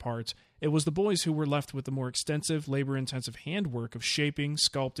furniture parts, it was the boys who were left with the more extensive, labor-intensive handwork of shaping,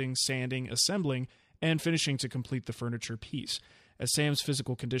 sculpting, sanding, assembling, and finishing to complete the furniture piece. As Sam's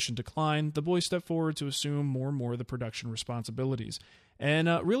physical condition declined, the boys stepped forward to assume more and more of the production responsibilities. And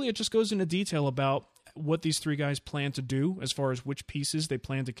really, it just goes into detail about what these three guys plan to do as far as which pieces they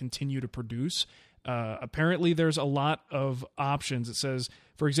plan to continue to produce. Apparently, there's a lot of options. It says,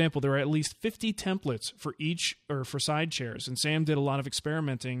 for example, there are at least 50 templates for each or for side chairs, and Sam did a lot of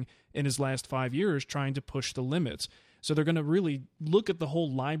experimenting in his last 5 years trying to push the limits. So they're going to really look at the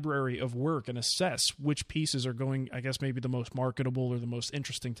whole library of work and assess which pieces are going, I guess, maybe the most marketable or the most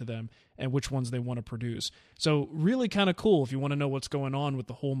interesting to them, and which ones they want to produce. So really kind of cool if you want to know what's going on with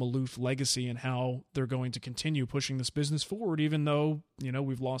the whole Maloof legacy and how they're going to continue pushing this business forward, even though,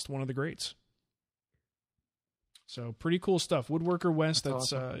 we've lost one of the greats. So pretty cool stuff. Woodworker West,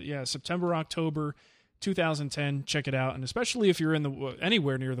 that's awesome. September, October 2010. Check it out. And especially if you're in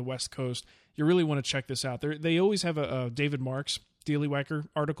anywhere near the West Coast, you really want to check this out. They always have a David Marks Daily Whacker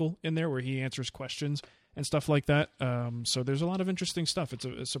article in there where he answers questions and stuff like that. So there's a lot of interesting stuff. It's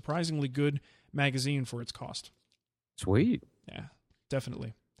a surprisingly good magazine for its cost. Sweet. Yeah,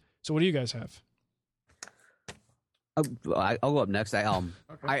 definitely. So what do you guys have? I'll go up next.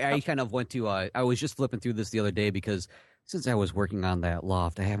 I kind of went to I was just flipping through this the other day because since I was working on that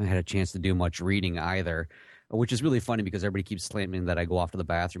loft, I haven't had a chance to do much reading either, which is really funny because everybody keeps slamming that I go off to the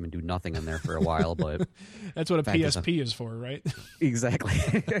bathroom and do nothing in there for a while. But that's what a PSP is for, right? Exactly.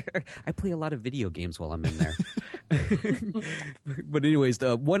 I play a lot of video games while I'm in there. But anyways,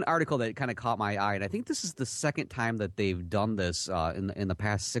 the one article that kind of caught my eye, and I think this is the second time that they've done this in the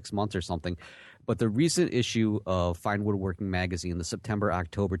past 6 months or something. But the recent issue of Fine Woodworking Magazine, the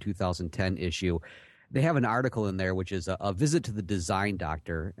September-October 2010 issue, they have an article in there which is a visit to the design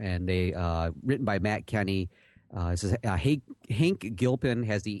doctor, and they written by Matt Kenny. It says Hank Gilpin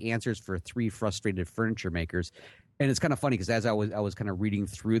has the answers for 3 frustrated furniture makers, and it's kind of funny because as I was kind of reading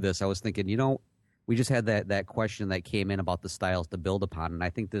through this, I was thinking, we just had that question that came in about the styles to build upon, and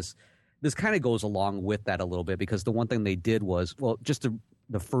I think this kind of goes along with that a little bit because the one thing they did was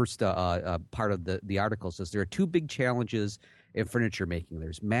the first part of the article says there are 2 big challenges in furniture making.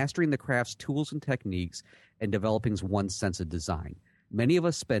 There's mastering the craft's tools and techniques and developing one's sense of design. Many of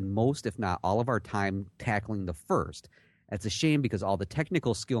us spend most, if not all of our time tackling the first. It's a shame because all the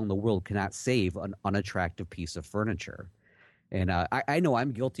technical skill in the world cannot save an unattractive piece of furniture. And I know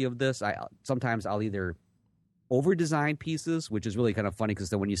I'm guilty of this. Sometimes I'll either over-design pieces, which is really kind of funny because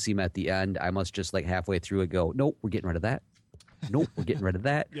then when you see them at the end, I must just like halfway through it go, nope, we're getting rid of that. Nope, we're getting rid of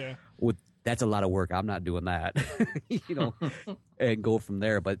that. Yeah. That's a lot of work. I'm not doing that, and go from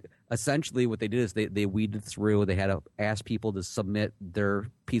there. But essentially what they did is they weeded through. They had to ask people to submit their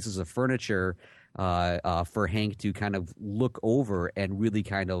pieces of furniture for Hank to kind of look over and really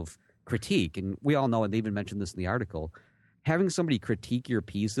kind of critique. And we all know, and they even mentioned this in the article, having somebody critique your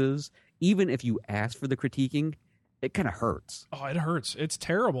pieces, even if you ask for the critiquing, it kind of hurts. Oh, it hurts. It's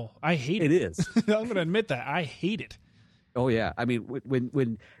terrible. I hate it. It is. I'm going to admit that. I hate it. Oh yeah, I mean,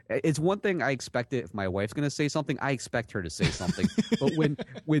 when it's one thing I expect it if my wife's going to say something, I expect her to say something. But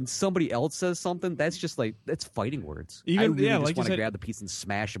when somebody else says something, that's just like that's fighting words. I really just want to grab the piece and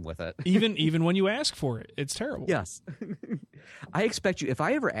smash him with it. Even when you ask for it, it's terrible. Yes, I expect you. If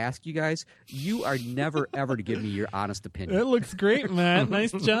I ever ask you guys, you are never ever to give me your honest opinion. It looks great, Matt.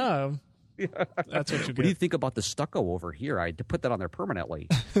 Nice job. Yeah. That's what you get. What do you think about the stucco over here? I had to put that on there permanently.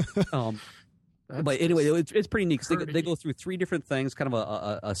 But anyway, it's pretty neat because they go through 3 different things, kind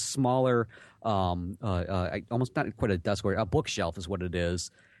of a smaller, almost not quite a desk, or a bookshelf is what it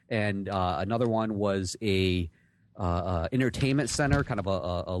is. And another one was a entertainment center, kind of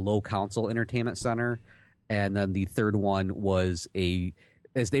a low console entertainment center. And then the third one was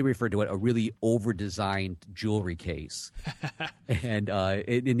as they refer to it, a really over-designed jewelry case. And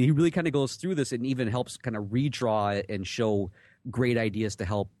he really kind of goes through this and even helps kind of redraw it and show great ideas to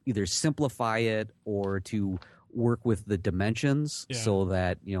help either simplify it or to work with the dimensions so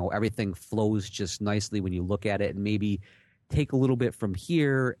that everything flows just nicely when you look at it, and maybe take a little bit from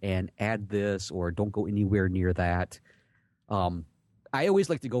here and add this, or don't go anywhere near that. I always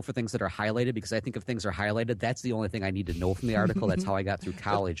like to go for things that are highlighted because I think if things are highlighted, that's the only thing I need to know from the article. That's how I got through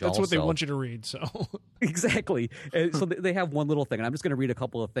college. That's what they want you to read. So exactly. And so they have one little thing, and I'm just going to read a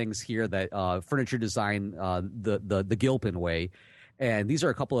couple of things here that furniture design the Gilpin way. And these are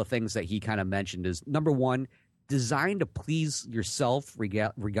a couple of things that he kind of mentioned. Is number 1, design to please yourself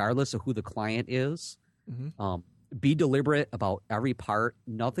regardless of who the client is. Mm-hmm. Be deliberate about every part.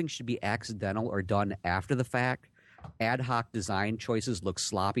 Nothing should be accidental or done after the fact. Ad hoc design choices look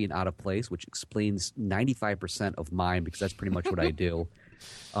sloppy and out of place, which explains 95% of mine because that's pretty much what I do.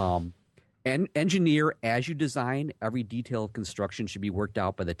 And engineer as you design. Every detail of construction should be worked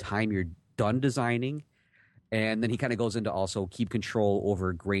out by the time you're done designing. And then he kind of goes into also keep control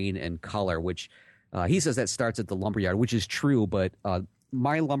over grain and color, which he says that starts at the lumberyard, which is true. But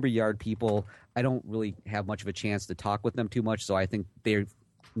my lumberyard people, I don't really have much of a chance to talk with them too much. So I think they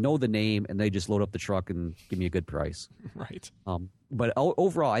know the name and they just load up the truck and give me a good price. Right. But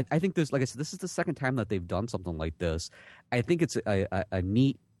overall, I think this, like I said, this is the second time that they've done something like this. I think it's a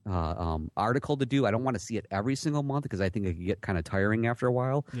neat article to do. I don't want to see it every single month because I think it can get kind of tiring after a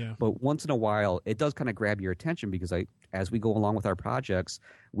while. Yeah. But once in a while, it does kind of grab your attention because as we go along with our projects,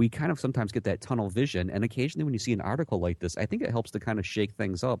 we kind of sometimes get that tunnel vision. And occasionally when you see an article like this, I think it helps to kind of shake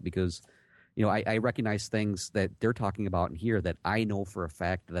things up because, you know, I recognize things that they're talking about in here that I know for a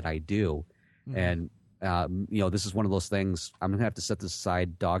fact that I do. Mm-hmm. And, you know, this is one of those things I'm going to have to set this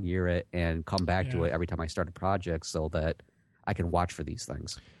aside, dog ear it, and come back to it every time I start a project so that I can watch for these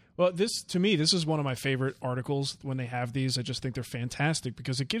things. Well, this is one of my favorite articles when they have these. I just think they're fantastic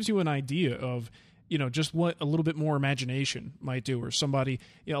because it gives you an idea of, you know, just what a little bit more imagination might do, or somebody,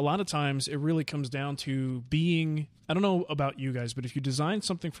 you know, a lot of times it really comes down to being, I don't know about you guys, but if you design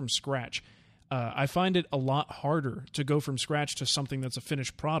something from scratch, I find it a lot harder to go from scratch to something that's a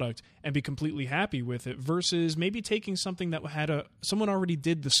finished product and be completely happy with it versus maybe taking something that had someone already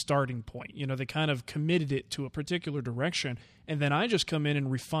did the starting point. You know, they kind of committed it to a particular direction, and then I just come in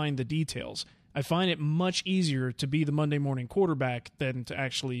and refine the details. I find it much easier to be the Monday morning quarterback than to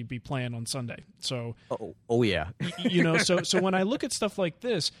actually be playing on Sunday. So, oh yeah, you know, so when I look at stuff like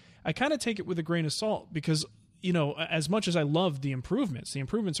this, I kind of take it with a grain of salt because, you know, as much as I love the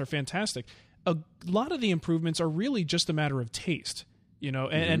improvements are fantastic. A lot of the improvements are really just a matter of taste, you know,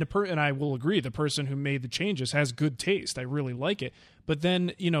 and I will agree, the person who made the changes has good taste. I really like it. But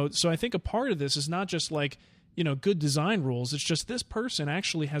then, you know, so I think a part of this is not just like, you know, good design rules. It's just this person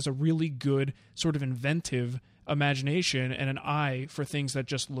actually has a really good sort of inventive imagination and an eye for things that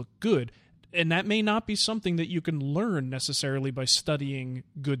just look good. And that may not be something that you can learn necessarily by studying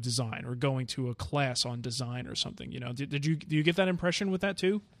good design or going to a class on design or something. You know, do you get that impression with that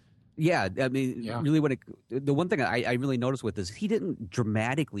too? Yeah, I mean, really, the one thing I really noticed with this, he didn't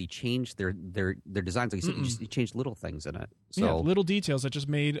dramatically change their designs. Like he said, he changed little things in it. So, yeah, little details that just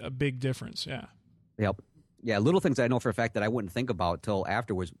made a big difference. Yeah. Yep. Yeah, little things I know for a fact that I wouldn't think about till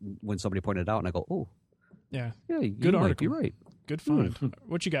afterwards when somebody pointed it out, and I go, oh. Yeah. Good article. You're right. Good find.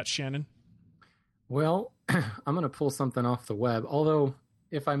 What you got, Shannon? Well, I'm going to pull something off the web. Although,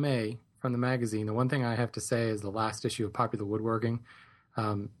 if I may, from the magazine, the one thing I have to say is the last issue of Popular Woodworking.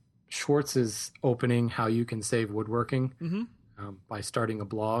 Schwartz's opening, how you can save woodworking by starting a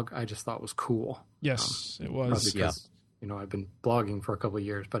blog, I just thought was cool. Yes, it was. Because, you know, I've been blogging for a couple of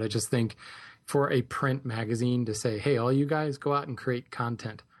years, but I just think for a print magazine to say, hey, all you guys go out and create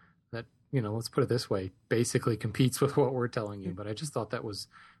content that, you know, let's put it this way, basically competes with what we're telling you. But I just thought that was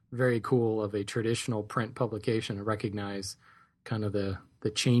very cool of a traditional print publication to recognize kind of the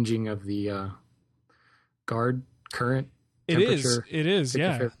changing of the current. It is,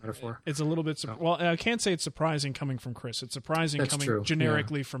 yeah. Metaphor. It's a little bit. Well, I can't say it's surprising coming from Chris. It's surprising That's coming true.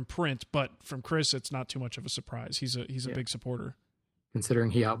 generically from print, but from Chris, it's not too much of a surprise. He's a big supporter,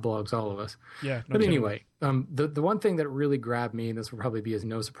 considering he outblogs all of us. Yeah, no but kidding. Anyway, the one thing that really grabbed me, and this will probably be as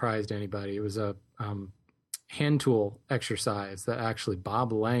no surprise to anybody, it was a hand tool exercise that actually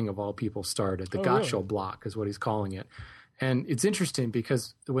Bob Lang of all people started. The Gottschall block is what he's calling it, and it's interesting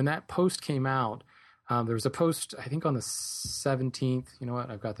because when that post came out. There was a post, I think on the 17th, you know what,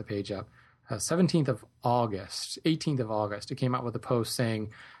 I've got the page up, 17th of August, 18th of August, it came out with a post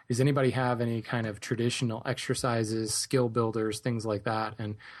saying, does anybody have any kind of traditional exercises, skill builders, things like that?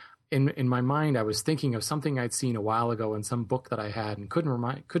 And in my mind, I was thinking of something I'd seen a while ago in some book that I had and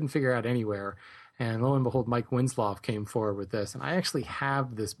couldn't figure out anywhere. And lo and behold, Mike Winslow came forward with this. And I actually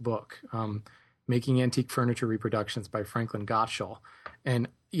have this book, Making Antique Furniture Reproductions by Franklin Gottschall. And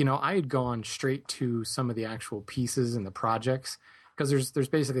you know, I had gone straight to some of the actual pieces and the projects because there's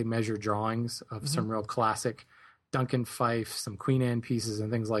basically measured drawings of some real classic Duncan Phyfe, some Queen Anne pieces and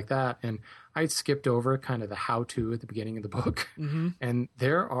things like that. And I'd skipped over kind of the how-to at the beginning of the book. And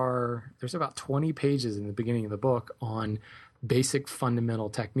there's about 20 pages in the beginning of the book on basic fundamental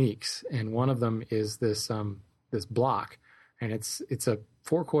techniques. And one of them is this block. And it's a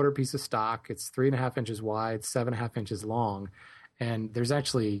 4/4 piece of stock. It's 3.5 inches wide, 7.5 inches long. And there's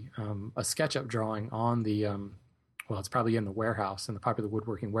actually a SketchUp drawing on the, it's probably in the warehouse, in the Popular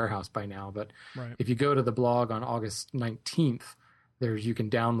Woodworking warehouse by now. But if you go to the blog on August 19th, you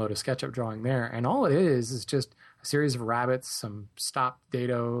can download a SketchUp drawing there. And all it is just a series of rabbets, some stop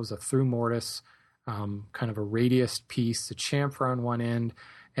dados, a through mortise, kind of a radius piece, a chamfer on one end.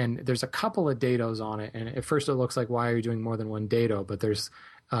 And there's a couple of dados on it. And at first it looks like, why are you doing more than one dado? But there's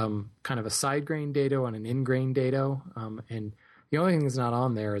kind of a side grain dado and an in grain dado. And the only thing that's not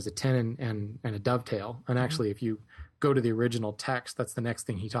on there is a tenon and a dovetail. And actually, if you go to the original text, that's the next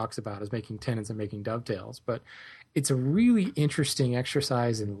thing he talks about, is making tenons and making dovetails. But it's a really interesting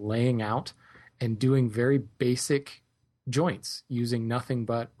exercise in laying out and doing very basic joints using nothing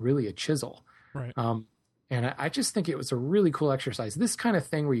but really a chisel. Right. And I just think it was a really cool exercise. This kind of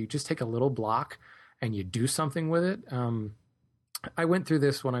thing where you just take a little block and you do something with it. I went through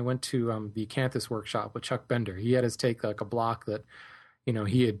this when I went to the Acanthus workshop with Chuck Bender. He had us take like a block that,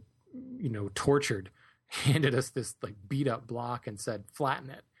 he had, tortured, handed us this like beat up block and said, flatten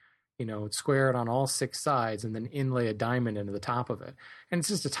it, square it on all 6 sides and then inlay a diamond into the top of it. And it's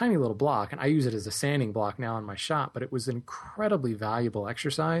just a tiny little block. And I use it as a sanding block now in my shop, but it was an incredibly valuable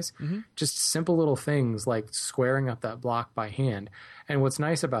exercise. Just simple little things like squaring up that block by hand. And what's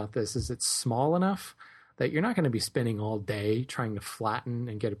nice about this is it's small enough that you're not going to be spending all day trying to flatten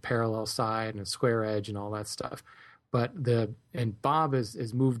and get a parallel side and a square edge and all that stuff. But Bob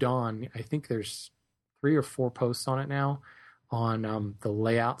has moved on. I think there's 3 or 4 posts on it now on the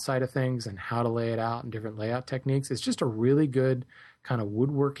layout side of things and how to lay it out and different layout techniques. It's just a really good kind of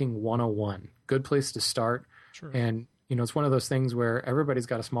woodworking 101. Good place to start. Sure. And, it's one of those things where everybody's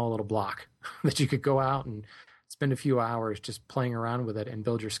got a small little block that you could go out and spend a few hours just playing around with it and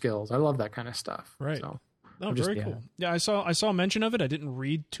build your skills. I love that kind of stuff. Right. So, oh, very cool. Yeah, I saw a mention of it. I didn't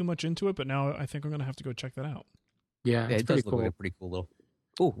read too much into it, but now I think I'm going to have to go check that out. Yeah, it does look like a pretty cool little.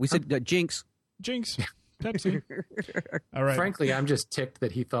 Oh, we said Jinx. Jinx. Pepsi. All right. Frankly, I'm just ticked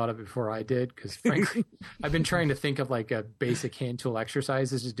that he thought of it before I did, because frankly, I've been trying to think of like a basic hand tool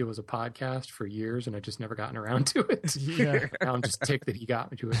exercises to do as a podcast for years, and I just never gotten around to it. Yeah. Now I'm just ticked that he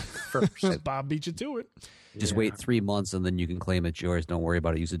got me to it first. Bob beat you to it. Just wait 3 months and then you can claim it's yours. Don't worry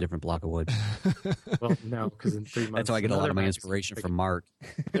about it. Use a different block of wood. Well, no, because in 3 months. That's how I get a lot of my inspiration from Mark.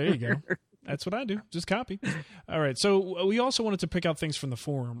 There you go. That's what I do. Just copy. All right. So we also wanted to pick out things from the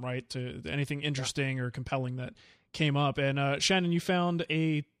forum, right? To anything interesting or compelling that came up. And Shannon, you found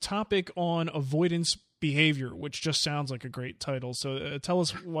a topic on avoidance behavior, which just sounds like a great title. So tell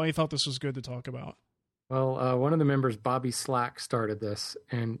us why you thought this was good to talk about. Well, one of the members, Bobby Slack, started this,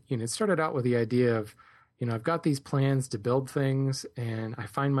 and it started out with the idea of, I've got these plans to build things, and I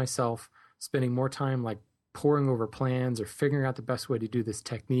find myself spending more time like poring over plans or figuring out the best way to do this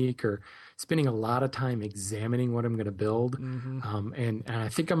technique, or spending a lot of time examining what I'm going to build. And I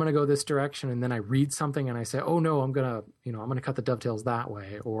think I'm going to go this direction. And then I read something and I say, oh no, I'm going to cut the dovetails that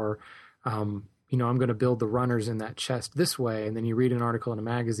way. Or, I'm going to build the runners in that chest this way. And then you read an article in a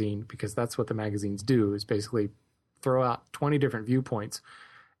magazine, because that's what the magazines do, is basically throw out 20 different viewpoints.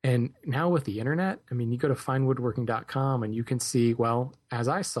 And now with the internet, you go to finewoodworking.com and you can see, well, as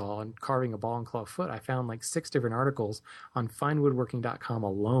I saw in Carving a Ball and Claw Foot, I found like 6 different articles on finewoodworking.com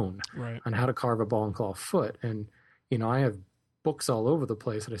alone on how to carve a ball and claw foot. And, I have books all over the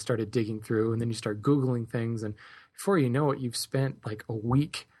place that I started digging through, and then you start Googling things. And before you know it, you've spent like a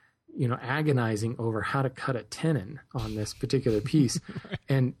week, agonizing over how to cut a tenon on this particular piece. Right.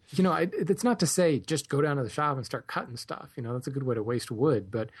 And, it's not to say just go down to the shop and start cutting stuff. That's a good way to waste wood.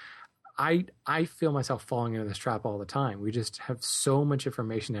 But I feel myself falling into this trap all the time. We just have so much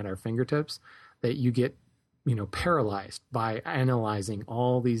information at our fingertips that you get, paralyzed by analyzing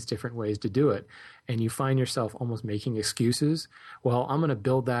all these different ways to do it. And you find yourself almost making excuses. Well, I'm going to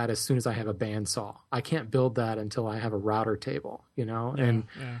build that as soon as I have a bandsaw. I can't build that until I have a router table,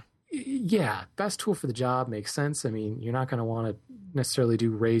 Yeah, best tool for the job makes sense. You're not going to want to necessarily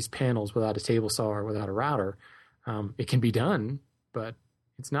do raised panels without a table saw or without a router. It can be done, but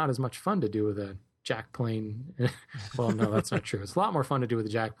it's not as much fun to do with a jack plane. Well, no, that's not true. It's a lot more fun to do with a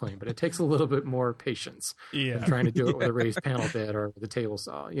jack plane, but it takes a little bit more patience than trying to do it with a raised panel bit or with a table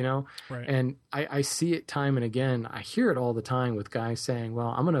saw, Right. And I see it time and again. I hear it all the time with guys saying,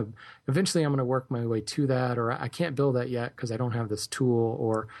 well, eventually I'm going to work my way to that, or I can't build that yet because I don't have this tool,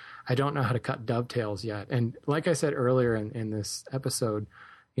 or I don't know how to cut dovetails yet. And like I said earlier in this episode,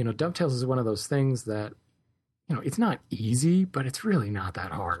 dovetails is one of those things that, it's not easy, but it's really not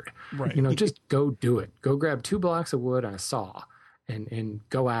that hard. Right. Just go do it. Go grab 2 blocks of wood and a saw and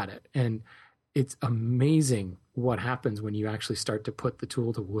go at it. And it's amazing what happens when you actually start to put the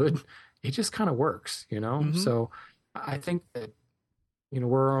tool to wood. It just kind of works, So I think that,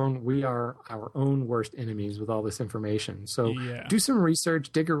 we are our own worst enemies with all this information. So do some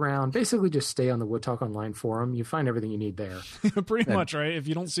research, dig around, basically just stay on the Wood Talk Online forum. You find everything you need there. Pretty much, right? If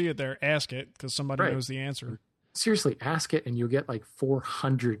you don't see it there, ask it, because somebody knows the answer. seriously, ask it and you'll get like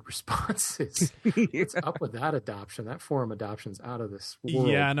 400 responses. What's up with that adoption? That forum adoption's out of this world.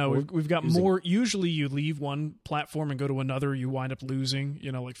 Yeah, no, we've got more. Usually you leave one platform and go to another, you wind up losing,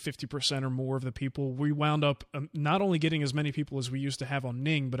 like 50% or more of the people. We wound up not only getting as many people as we used to have on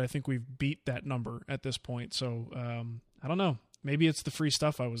Ning, but I think we've beat that number at this point. So I don't know. Maybe it's the free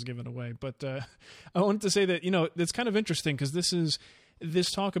stuff I was giving away. But I wanted to say that, it's kind of interesting because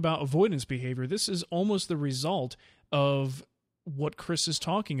this talk about avoidance behavior, this is almost the result of what Chris is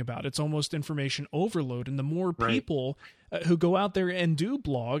talking about. It's almost information overload. And the more people who go out there and do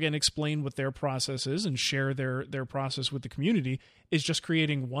blog and explain what their process is and share their process with the community is just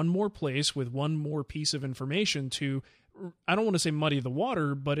creating one more place with one more piece of information to, I don't want to say muddy the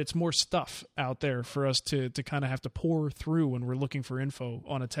water, but it's more stuff out there for us to kind of have to pour through when we're looking for info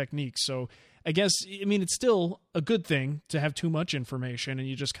on a technique. So I guess, it's still a good thing to have too much information, and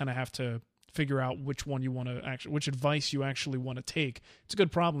you just kind of have to figure out which one you want to which advice you actually want to take. It's a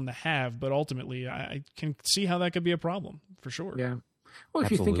good problem to have, but ultimately I can see how that could be a problem for sure. Yeah. Well,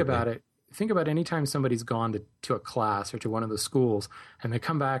 if you think about it, think about any time somebody's gone to a class or to one of the schools and they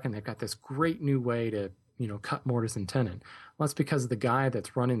come back and they've got this great new way to, cut mortise and tenon. Well, that's because the guy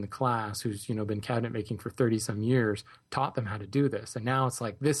that's running the class, who's, been cabinet making for 30 some years, taught them how to do this. And now it's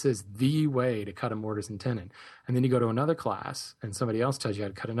like, this is the way to cut a mortise and tenon. And then you go to another class and somebody else tells you how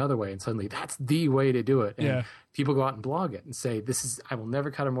to cut another way. And suddenly that's the way to do it. And people go out and blog it and say, I will never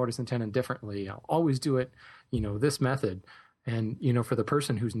cut a mortise and tenon differently. I'll always do it, this method. And, for the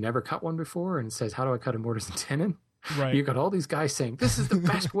person who's never cut one before and says, how do I cut a mortise and tenon? Right. You've got all these guys saying, this is the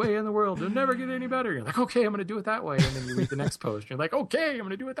best way in the world. It'll never get any better. You're like, okay, I'm going to do it that way. And then you read the next post. You're like, okay, I'm going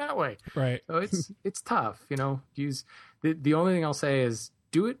to do it that way. Right. So it's tough, use the only thing I'll say is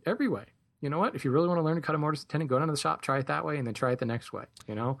do it every way. You know what? If you really want to learn to cut a mortise and tenon, go down to the shop, try it that way, and then try it the next way.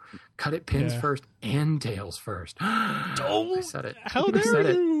 Cut it pins first and tails first. Oh, I said it. How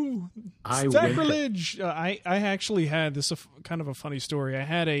dare you? Sacrilege. I actually had this kind of a funny story. I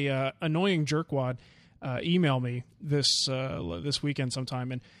had a annoying jerkwad email me this weekend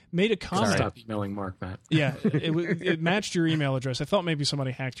sometime and made a comment. Stop emailing Mark, Matt. Yeah, it matched your email address. I thought maybe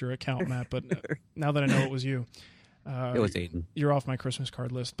somebody hacked your account, Matt, but now that I know it was you. It was Aiden. You're off my Christmas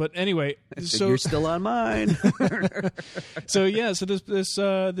card list. But anyway, so you're still on mine. So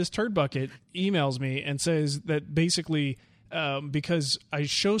this turd bucket emails me and says that basically because I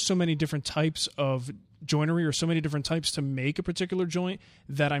show so many different types of joinery or so many different types to make a particular joint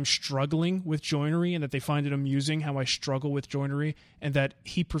that I'm struggling with joinery, and that they find it amusing how I struggle with joinery, and that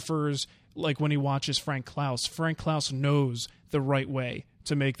he prefers, like when he watches Frank Klaus knows the right way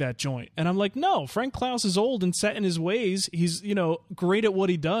to make that joint. And I'm like, no, Frank Klaus is old and set in his ways. He's, great at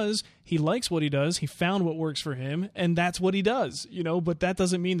what he does. He likes what he does. He found what works for him, and that's what he does, but that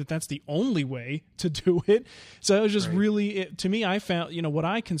doesn't mean that that's the only way to do it. So it was just really, to me, I found, what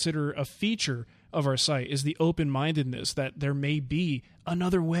I consider a feature of our site is the open-mindedness that there may be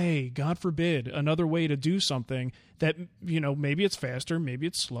another way, God forbid, another way to do something that, maybe it's faster, maybe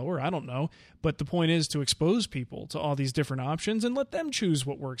it's slower, I don't know. But the point is to expose people to all these different options and let them choose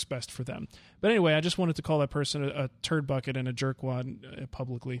what works best for them. But anyway, I just wanted to call that person a turd bucket and a jerkwad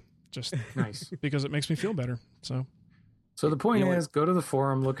publicly, just nice because it makes me feel better. So the point is, go to the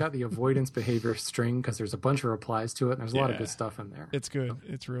forum, look at the avoidance behavior string, because there's a bunch of replies to it, and there's a lot of good stuff in there. It's good.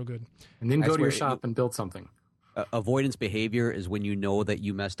 It's real good. And then go to your shop and build something. Avoidance behavior is when you know that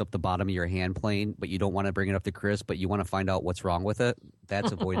you messed up the bottom of your hand plane, but you don't want to bring it up to Chris, but you want to find out what's wrong with it.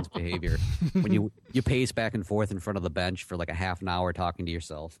 That's avoidance behavior. When you pace back and forth in front of the bench for like a half an hour talking to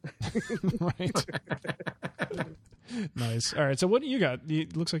yourself. Right. Nice. All right. So what do you got?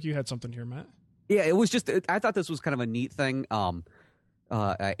 It looks like you had something here, Matt. Yeah, it was just, I thought this was kind of a neat thing.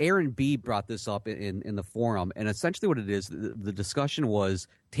 Aaron B. brought this up in the forum, and essentially what it is, the discussion was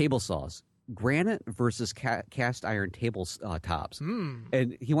table saws, granite versus cast iron table tops.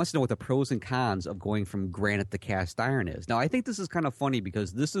 And he wants to know what the pros and cons of going from granite to cast iron is. Now, I think this is kind of funny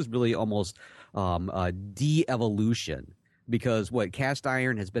because this is really almost a de-evolution. Because cast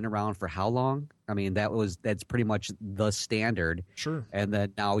iron has been around for how long? I mean, that's pretty much the standard. Sure. And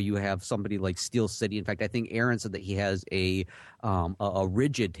then now you have somebody like Steel City. In fact, I think Aaron said that he has a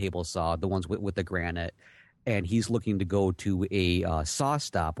rigid table saw, the ones with the granite, and he's looking to go to a saw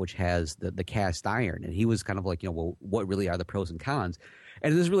stop, which has the cast iron. And he was kind of like, well, what really are the pros and cons?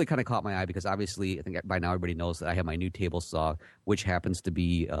 And this really kind of caught my eye because obviously I think by now everybody knows that I have my new table saw, which happens to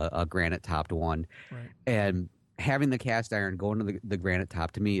be a granite topped one. Right. And having the cast iron going to the granite top,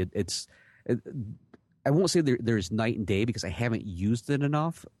 to me, I won't say there's night and day because I haven't used it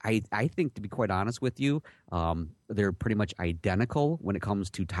enough. I think, to be quite honest with you, they're pretty much identical when it comes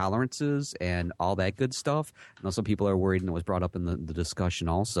to tolerances and all that good stuff. I know some people are worried, and it was brought up in the discussion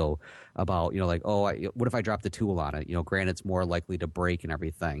also about, like, what if I drop the tool on it? Granite's more likely to break and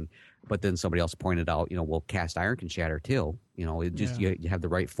everything. But then somebody else pointed out, well, cast iron can shatter too. It just you have the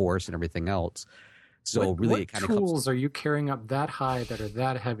right force and everything else. So what tools are you carrying up that high that are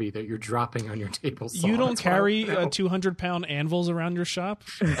that heavy that you're dropping on your table saw? You don't carry 200-pound anvils around your shop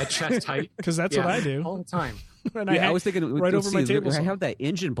at chest height? Because that's what I do all the time. And I was thinking right over my table. I have that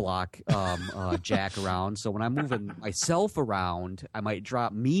engine block jack around, so when I'm moving myself around, I might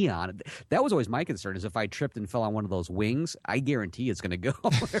drop me on it. That was always my concern: is if I tripped and fell on one of those wings, I guarantee it's going to go.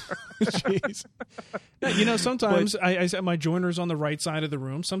 Jeez. Yeah, sometimes I set my joiners on the right side of the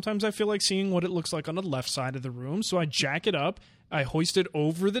room. Sometimes I feel like seeing what it looks like on the left side of the room, so I jack it up, I hoist it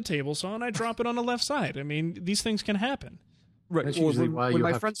over the table saw, and I drop it on the left side. I mean, these things can happen. Right. That's usually why you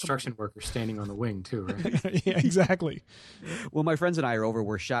have construction workers standing on the wing too, right? Yeah, exactly. Well, my friends and I are over.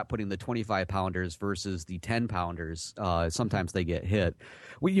 We're shot putting the 25-pounders versus the 10-pounders. Sometimes they get hit.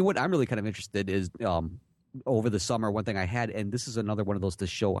 Well, what I'm really kind of interested is over the summer, one thing I had, and this is another one of those to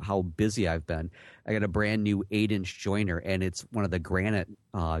show how busy I've been. I got a brand new 8-inch joiner, and it's one of the granite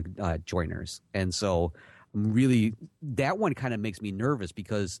joiners, and so. Really, that one kind of makes me nervous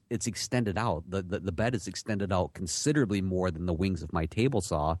because it's extended out. The bed is extended out considerably more than the wings of my table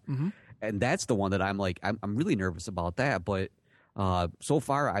saw, and that's the one that I'm like, I'm really nervous about that. But so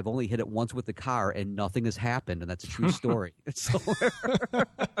far, I've only hit it once with the car, and nothing has happened, and that's a true story.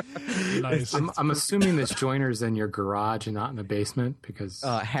 Nice. I'm assuming this joiner's in your garage and not in the basement because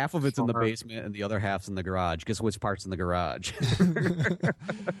half of it's in the basement and the other half's in the garage. Guess which part's in the garage?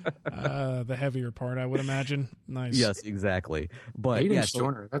 The heavier part, I would imagine. Nice. Yes, exactly. But 8-inch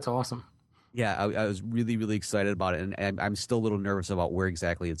joiner, that's awesome. Yeah, I was really, really excited about it, and I'm still a little nervous about where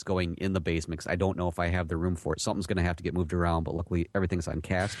exactly it's going in the basement because I don't know if I have the room for it. Something's going to have to get moved around, but luckily everything's on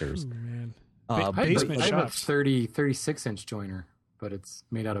casters. Ooh, man. Basement I have a 36-inch joiner, but it's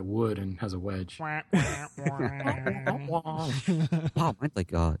made out of wood and has a wedge. Wow, mine's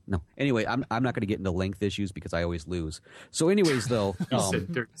like no. Anyway, I'm not going to get into length issues because I always lose. So, anyways, though, you said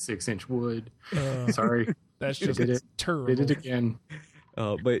 36-inch wood. Sorry, that's just terrible. Did it again.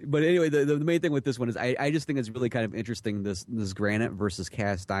 But anyway, the main thing with this one is I just think it's really kind of interesting this granite versus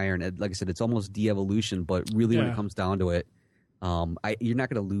cast iron. And like I said, it's almost de-evolution, but really when it comes down to it, you're not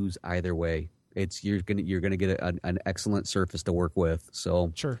going to lose either way. You're gonna get an excellent surface to work with.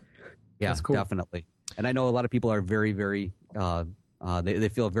 So sure, yeah, cool. Definitely. And I know a lot of people are very very they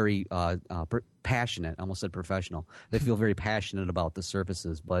feel very passionate. I almost said professional. They feel very passionate about the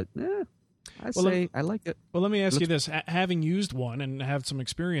surfaces, but I like it. Well, let me ask you this. Having used one and have some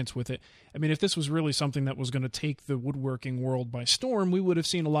experience with it, I mean, if this was really something that was going to take the woodworking world by storm, we would have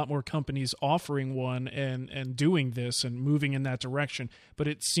seen a lot more companies offering one and doing this and moving in that direction. But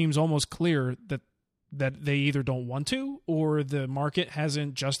it seems almost clear that they either don't want to or the market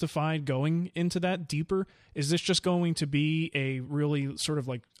hasn't justified going into that deeper. Is this just going to be a really sort of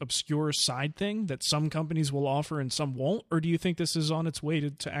like obscure side thing that some companies will offer and some won't? Or do you think this is on its way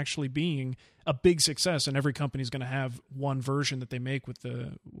to actually being a big success and every company is going to have one version that they make with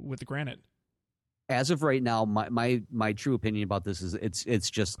the granite? As of right now, my true opinion about this is it's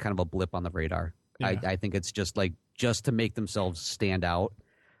just kind of a blip on the radar. Yeah. I think it's just to make themselves stand out.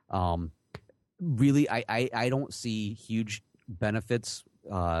 Really, I don't see huge benefits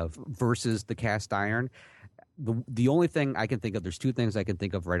versus the cast iron. The only thing I can think of, there's two things I can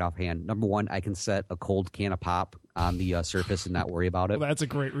think of right offhand. Number one, I can set a cold can of pop on the surface and not worry about it. Well, that's a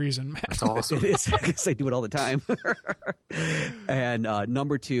great reason, man. That's awesome. It is, because I do it all the time. And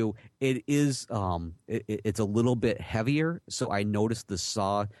number two, it is it's a little bit heavier, so I noticed the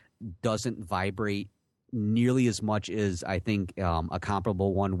saw doesn't vibrate nearly as much as I think a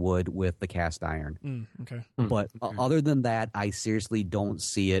comparable one would with the cast iron. Okay. But other than that, I seriously don't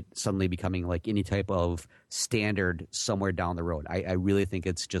see it suddenly becoming like any type of standard somewhere down the road. I really think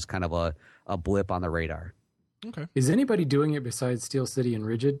it's just kind of a blip on the radar. Okay. Is anybody doing it besides Steel City and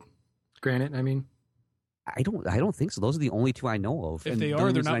Rigid Granite? I mean, I don't think so. Those are the only two I know of. If they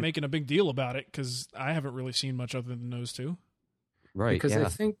are, they're not making a big deal about it because I haven't really seen much other than those two. Right. Because I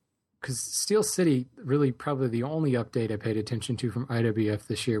think Steel City, really probably the only update I paid attention to from IWF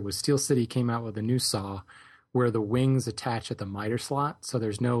this year was Steel City came out with a new saw where the wings attach at the miter slot. So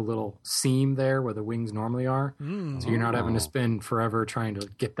there's no little seam there where the wings normally are. So you're not having to spend forever trying to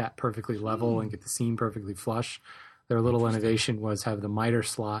get that perfectly level and get the seam perfectly flush. Their little innovation was have the miter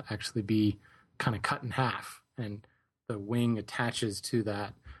slot actually be kind of cut in half and the wing attaches to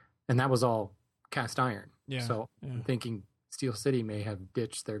that. And that was all cast iron. Yeah. So yeah. I'm thinking Steel City may have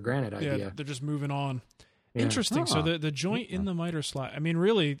ditched their granite idea. Yeah, they're just moving on. Yeah. Interesting. So the joint in the miter slot, I mean,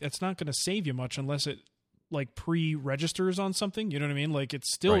 really, it's not going to save you much unless it like pre-registers on something. You know what I mean? Like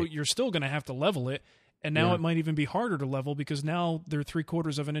it's still, you're still going to have to level it. And now it might even be harder to level because now they're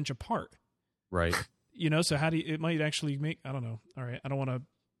 3/4 of an inch apart. Right. You know, so it might actually make, I don't know. All right. I don't want to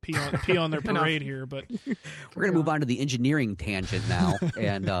pee on their parade here, but we're going to move on to the engineering tangent now.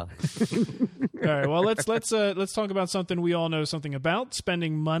 And all right, well, let's talk about something we all know something about,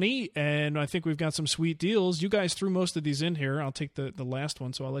 spending money, and I think we've got some sweet deals. You guys threw most of these in here. I'll take the last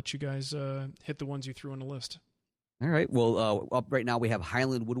one, so I'll let you guys hit the ones you threw on the list. All right. Well, up right now we have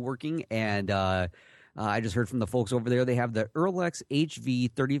Highland Woodworking, and I just heard from the folks over there. They have the Earlex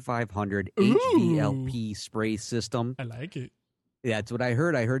HV 3500 HVLP spray system. I like it. Yeah, that's what I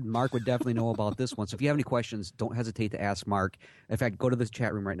heard. I heard Mark would definitely know about this one. So if you have any questions, don't hesitate to ask Mark. In fact, go to this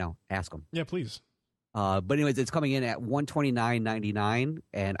chat room right now. Ask him. Yeah, please. But anyways, it's coming in at $129.99,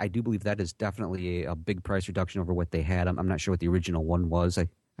 and I do believe that is definitely a big price reduction over what they had. I'm not sure what the original one was. I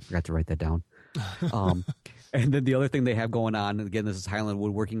forgot to write that down. And then the other thing they have going on, and again, this is Highland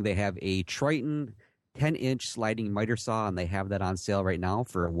Woodworking. They have a Triton 10-inch sliding miter saw, and they have that on sale right now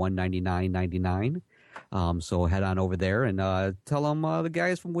for $199.99. So head on over there and tell them the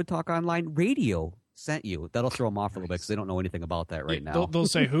guys from Wood Talk Online Radio sent you. That'll throw them off a little bit because they don't know anything about that right now. They'll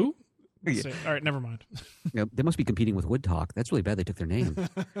say who? Say, all right, never mind. Yeah, they must be competing with Wood Talk. That's really bad. They took their name.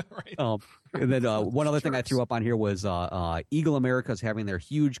 Right. And then one other thing I threw up on here was Eagle America is having their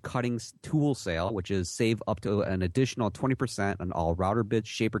huge cutting tool sale, which is save up to an additional 20% on all router bits,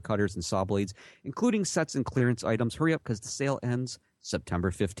 shaper cutters, and saw blades, including sets and clearance items. Hurry up because the sale ends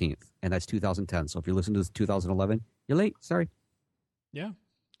September 15th, and that's 2010. So if you're listening to this 2011, you're late. Sorry. Yeah,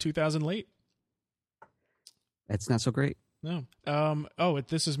 2000 late. That's not so great. No.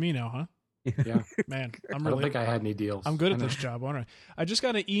 This is me now, huh? Yeah. Man, I don't think I had any deals. I'm good at this job, aren't I? I just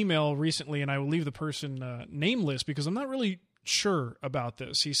got an email recently, and I will leave the person nameless because I'm not really sure about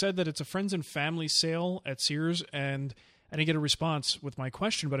this. He said that it's a friends and family sale at Sears, and I didn't get a response with my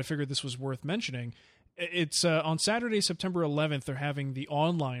question, but I figured this was worth mentioning. It's on Saturday, September 11th, they're having the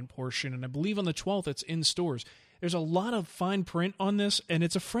online portion, and I believe on the 12th it's in stores. There's a lot of fine print on this, and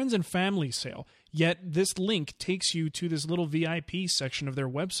it's a friends and family sale. Yet this link takes you to this little VIP section of their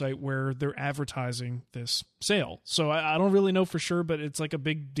website where they're advertising this sale. So I don't really know for sure, but it's like a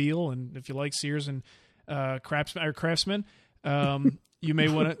big deal. And if you like Sears and Craftsman, you may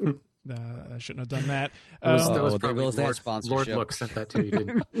want to. I shouldn't have done that. There goes that sponsorship. Lord Look sent that to you,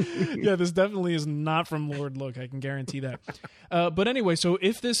 didn't he? Yeah, this definitely is not from Lord Look. I can guarantee that. But anyway, so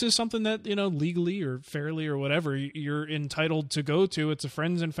if this is something that, legally or fairly or whatever, you're entitled to go to, it's a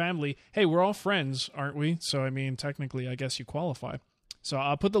friends and family. Hey, we're all friends, aren't we? So, I mean, technically, I guess you qualify. So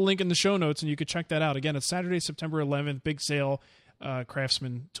I'll put the link in the show notes, and you can check that out. Again, it's Saturday, September 11th, big sale,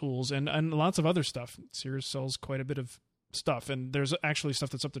 Craftsman tools, and lots of other stuff. Sears sells quite a bit of stuff, and there's actually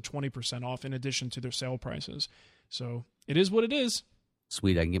stuff that's up to 20% off in addition to their sale prices. So it is what it is.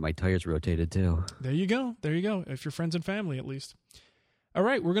 Sweet, I can get my tires rotated too. There you go. If you're friends and family, at least. All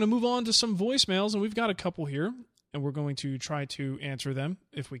right, we're going to move on to some voicemails, and we've got a couple here, and we're going to try to answer them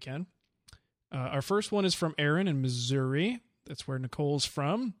if we can. Our first one is from Aaron in Missouri. That's where Nicole's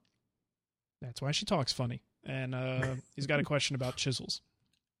from. That's why she talks funny. And he's got a question about chisels.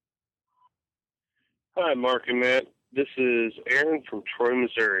 Hi, Mark and Matt. This is Aaron from Troy,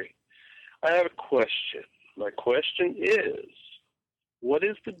 Missouri. I have a question. My question is, what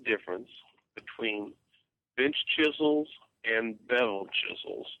is the difference between bench chisels and bevel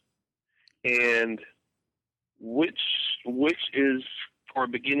chisels? And which is, for a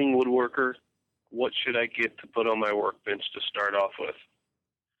beginning woodworker, what should I get to put on my workbench to start off with?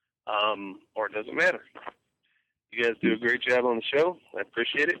 Or does it matter? You guys do a great job on the show. I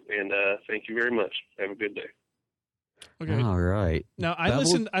appreciate it, and thank you very much. Have a good day. Okay. All right. Now I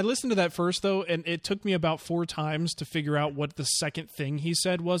listened to that first though, and it took me about 4 times to figure out what the second thing he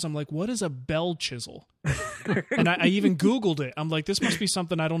said was. I'm like, what is a bell chisel? And I even Googled it. I'm like, this must be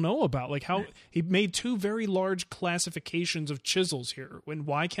something I don't know about. Like how he made 2 very large classifications of chisels here.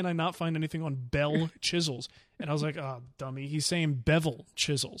 Why can I not find anything on bell chisels? And I was like, oh, dummy. He's saying bevel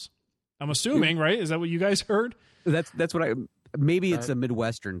chisels. I'm assuming, right? Is that what you guys heard? That's what I. Maybe it's a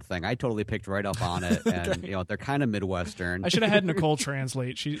Midwestern thing. I totally picked right up on it, and they're kind of Midwestern. I should have had Nicole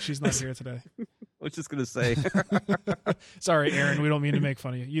translate. She's not here today. I was just gonna say. Sorry, Aaron. We don't mean to make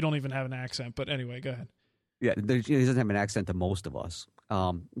fun of you. You don't even have an accent. But anyway, go ahead. Yeah, he doesn't have an accent to most of us.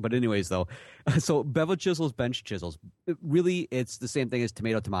 But anyways, though, so bevel chisels, bench chisels, really, it's the same thing as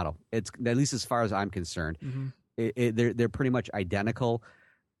tomato. It's at least as far as I'm concerned. Mm-hmm. They're pretty much identical.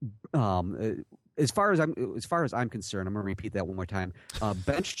 as far as I'm concerned, I'm going to repeat that one more time.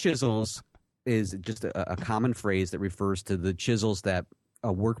 Bench chisels is just a common phrase that refers to the chisels that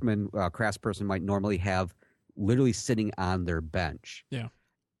a workman, craftsperson might normally have literally sitting on their bench. Yeah.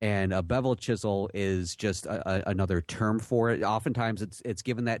 And a bevel chisel is just another term for it. Oftentimes it's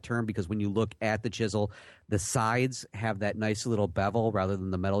given that term because when you look at the chisel, the sides have that nice little bevel rather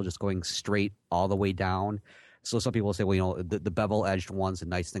than the metal just going straight all the way down. So some people say, well, the bevel-edged ones, the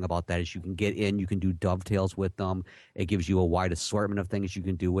nice thing about that is you can get in, you can do dovetails with them. It gives you a wide assortment of things you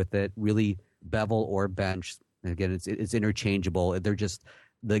can do with it. Really, bevel or bench, again, it's interchangeable. They're just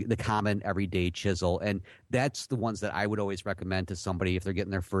the common everyday chisel. And that's the ones that I would always recommend to somebody if they're getting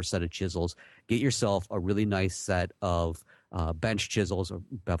their first set of chisels. Get yourself a really nice set of bench chisels, or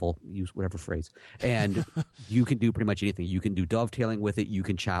bevel, use whatever phrase. And you can do pretty much anything. You can do dovetailing with it. You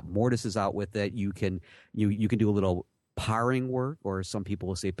can chop mortises out with it. You can do a little paring work, or some people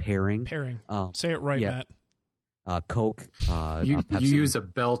will say paring. Paring. Say it right, yeah. Matt. Coke. You use a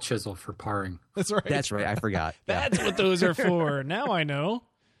bell chisel for paring. That's right. That's right. I forgot. That's what those are for. Now I know.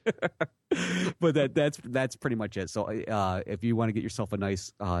 But that's pretty much it. So if you want to get yourself a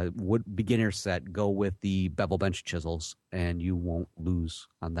nice wood beginner set, go with the bevel bench chisels, and you won't lose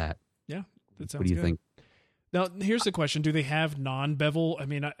on that. Yeah, that sounds What do you good. think? Now, here's the question. Do they have non-bevel? I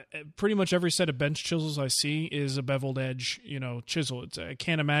mean, pretty much every set of bench chisels I see is a beveled edge, chisel. I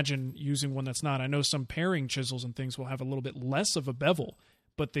can't imagine using one that's not. I know some paring chisels and things will have a little bit less of a bevel,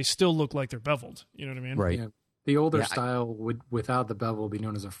 but they still look like they're beveled. You know what I mean? Right. Yeah. The older style would, without the bevel, be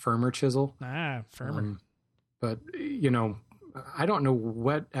known as a firmer chisel. Firmer. But, I don't know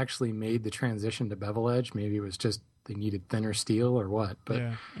what actually made the transition to bevel edge. Maybe it was just they needed thinner steel or what. But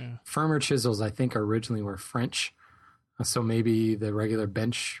yeah. firmer chisels, I think, originally were French. So maybe the regular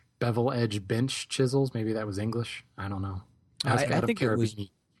bevel edge bench chisels, maybe that was English. I don't know. I think it was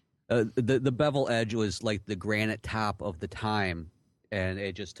the bevel edge was like the granite top of the time, and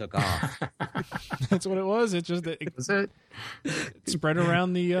it just took off. That's what it was. It just it spread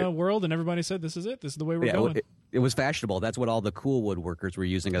around the world, and everybody said, "This is it. This is the way we're going." It was fashionable. That's what all the cool woodworkers were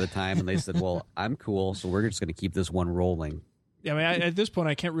using at the time, and they said, "Well, I'm cool, so we're just going to keep this one rolling." Yeah, I mean, at this point,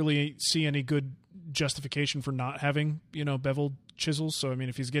 I can't really see any good justification for not having beveled chisels. So I mean,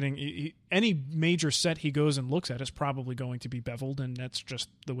 if he's getting any major set he goes and looks at is probably going to be beveled, and that's just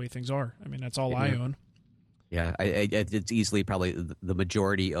the way things are. I mean, that's all I own. Yeah, it's easily probably the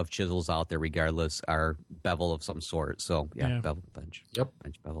majority of chisels out there, regardless, are bevel of some sort. So, bevel bench. Yep.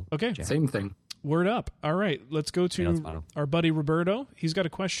 Bench bevel. Okay. Jack. Same thing. Word up. All right, let's go to our buddy Roberto. He's got a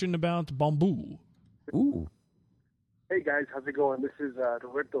question about bamboo. Ooh. Hey, guys. How's it going? This is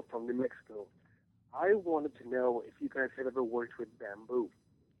Roberto from New Mexico. I wanted to know if you guys have ever worked with bamboo.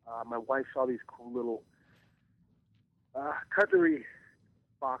 My wife saw these cool little cutlery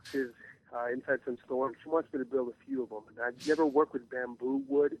boxes inside some store. She wants me to build a few of them. And I've never worked with bamboo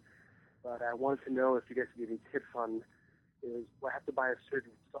wood, but I wanted to know if you guys could give me tips on, do I have to buy a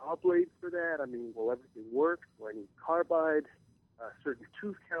certain saw blade for that? I mean, will everything work? Do I need carbide, a certain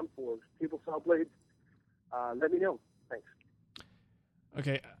tooth count for table saw blades? Let me know. Thanks.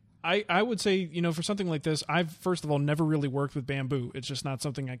 Okay. I would say, for something like this, I've, first of all, never really worked with bamboo. It's just not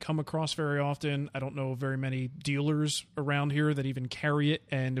something I come across very often. I don't know very many dealers around here that even carry it.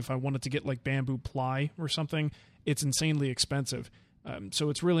 And if I wanted to get like bamboo ply or something, it's insanely expensive. So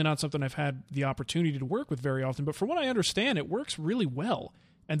it's really not something I've had the opportunity to work with very often. But from what I understand, it works really well.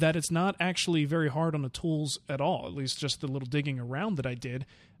 And that it's not actually very hard on the tools at all, at least just the little digging around that I did.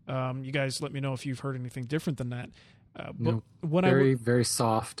 You guys let me know if you've heard anything different than that. Very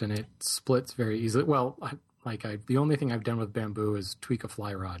soft, and it splits very easily. Well, the only thing I've done with bamboo is tweak a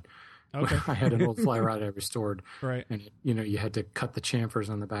fly rod. Okay. I had an old fly rod I restored, right? And you had to cut the chamfers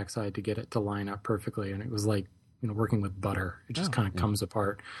on the backside to get it to line up perfectly, and it was like working with butter. It just kind of comes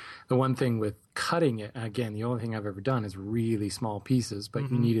apart. The one thing with cutting it, and again, the only thing I've ever done is really small pieces, but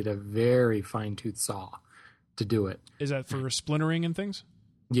you needed a very fine tooth saw to do it. Is that for splintering and things?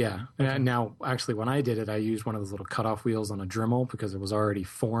 Yeah. Okay. Now, actually, when I did it, I used one of those little cutoff wheels on a Dremel because it was already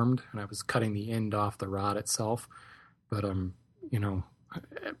formed, and I was cutting the end off the rod itself. But,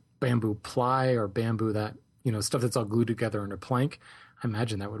 bamboo ply or bamboo that, stuff that's all glued together in a plank, I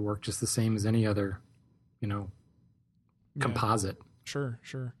imagine that would work just the same as any other, composite. Sure.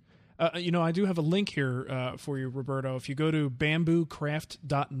 I do have a link here for you, Roberto. If you go to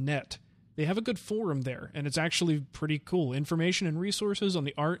bamboocraft.net, they have a good forum there, and it's actually pretty cool. Information and resources on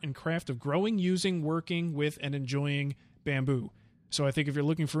the art and craft of growing, using, working with, and enjoying bamboo. So I think if you're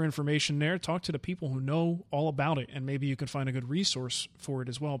looking for information there, talk to the people who know all about it, and maybe you can find a good resource for it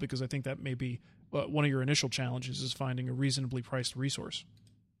as well, because I think that may be one of your initial challenges is finding a reasonably priced resource.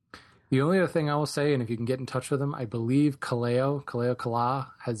 The only other thing I will say, and if you can get in touch with them, I believe Kaleo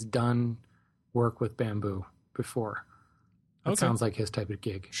Kala has done work with bamboo before. That sounds like his type of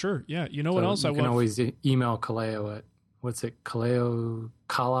gig. Sure. Yeah. You know what else I want? You can always email Kaleo at, what's it, Kaleo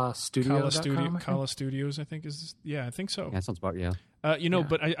Kala Studio? Kala Studios, I think is. Yeah, I think so. Yeah, that sounds about, yeah.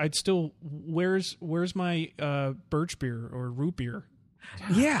 But I'd still, where's my birch beer or root beer?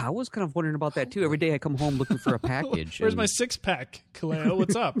 Yeah, I was kind of wondering about that too. Every day I come home looking for a package. Where's my 6-pack, Kaleo?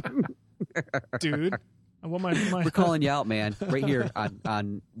 What's up? Dude, I want my... We're calling you out, man, right here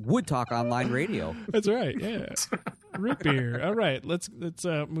on Wood Talk Online Radio. That's right, yeah. Root beer. All right, let's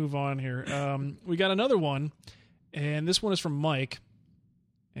move on here. We got another one, and this one is from Mike.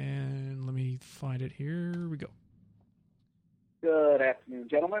 And let me find it. Here we go. Good afternoon,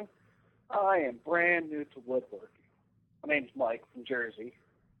 gentlemen. I am brand new to woodworking. My name's Mike from Jersey,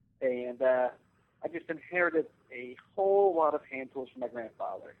 and I just inherited a whole lot of hand tools from my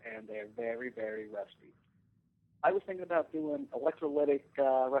grandfather, and they're very, very rusty. I was thinking about doing electrolytic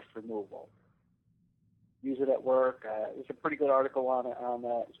rust removal. Use it at work. There's a pretty good article on it on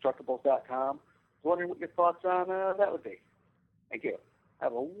Instructables.com. I was wondering what your thoughts on that would be. Thank you.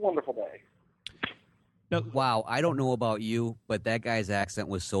 Have a wonderful day. No. Wow, I don't know about you, but that guy's accent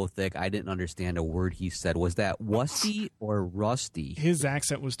was so thick I didn't understand a word he said. Was that wussy or rusty? His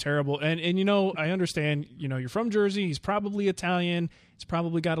accent was terrible. And I understand, you're from Jersey. He's probably Italian. He's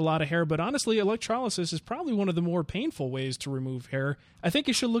probably got a lot of hair. But honestly, electrolysis is probably one of the more painful ways to remove hair. I think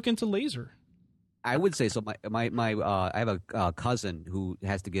you should look into laser. I would say so. I have a cousin who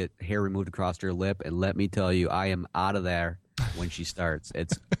has to get hair removed across her lip, and let me tell you, I am out of there when she starts.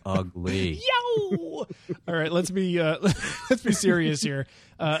 It's ugly. Yo! All right, let's be serious here.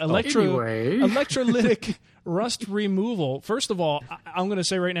 Electrolytic rust removal. First of all, I'm going to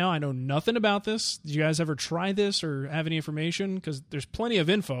say right now, I know nothing about this. Did you guys ever try this or have any information? Because there's plenty of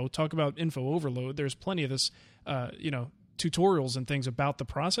info. Talk about info overload. There's plenty of this, tutorials and things about the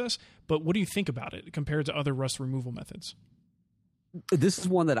process. But what do you think about it compared to other rust removal methods? This is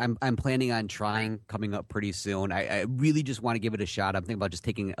one that I'm planning on trying coming up pretty soon. I really just want to give it a shot. I'm thinking about just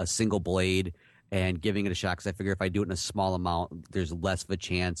taking a single blade and giving it a shot because I figure if I do it in a small amount, there's less of a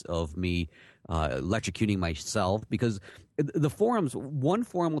chance of me electrocuting myself. Because the forums, one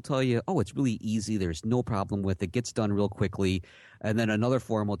forum will tell you, oh, it's really easy. There's no problem with it. Gets done real quickly. And then another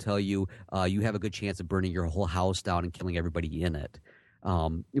forum will tell you you have a good chance of burning your whole house down and killing everybody in it.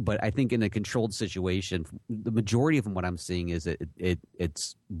 But I think in a controlled situation, the majority of them, what I'm seeing is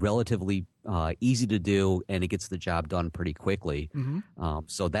it's relatively easy to do and it gets the job done pretty quickly. Mm-hmm.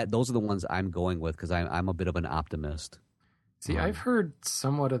 So those are the ones I'm going with because I'm a bit of an optimist. See, I've heard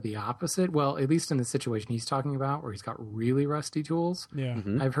somewhat of the opposite. Well, at least in the situation he's talking about where he's got really rusty tools. Yeah.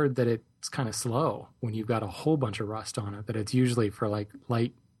 Mm-hmm. I've heard that it's kind of slow when you've got a whole bunch of rust on it, that it's usually for like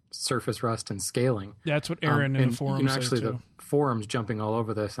light surface rust and scaling. That's what Aaron in the forum says actually too. The forum's jumping all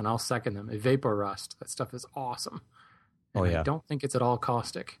over this, and I'll second them. A vapor rust, that stuff is awesome. And I don't think it's at all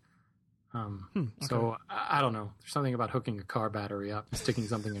caustic. Okay. So I don't know. There's something about hooking a car battery up and sticking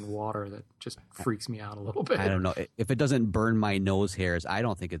something in water that just freaks me out a little bit. I don't know. If it doesn't burn my nose hairs, I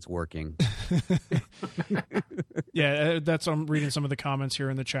don't think it's working. Yeah, I'm reading some of the comments here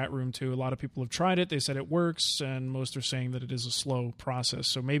in the chat room too. A lot of people have tried it. They said it works, and most are saying that it is a slow process.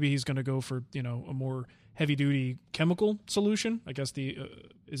 So maybe he's going to go for a more heavy duty chemical solution. I guess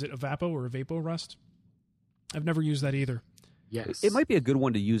is it Evapo or Vapo Rust? I've never used that either. Yes, it might be a good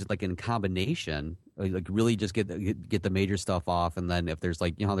one to use like in combination, like really just get the major stuff off, and then if there's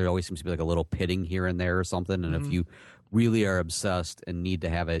like there always seems to be like a little pitting here and there or something, and if you really are obsessed and need to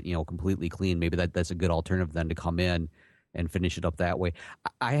have it completely clean, maybe that's a good alternative then to come in and finish it up that way.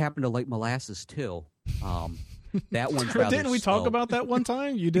 I happen to like molasses too. That one's rather Didn't we talk about that one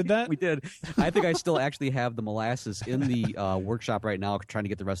time? You did that? We did. I think I still actually have the molasses in the workshop right now, trying to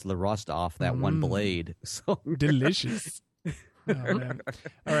get the rest of the rust off that one blade. So delicious. Oh, man.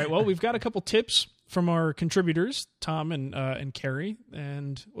 All right. Well, we've got a couple tips from our contributors, Tom and Carrie.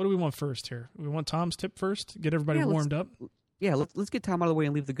 And what do we want first here? We want Tom's tip first. Get everybody warmed up. Yeah, let's get Tom out of the way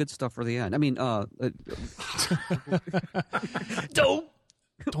and leave the good stuff for the end. I mean, don't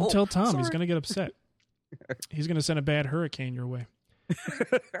tell Tom. Sorry. He's going to get upset. He's going to send a bad hurricane your way.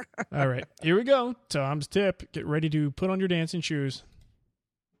 All right, here we go. Tom's tip. Get ready to put on your dancing shoes.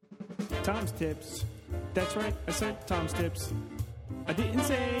 Tom's tips. That's right, I said Tom's tips. I didn't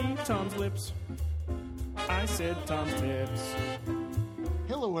say Tom's lips. I said Tom's tips.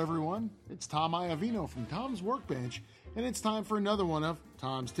 Hello, everyone. It's Tom Iovino from Tom's Workbench, and it's time for another one of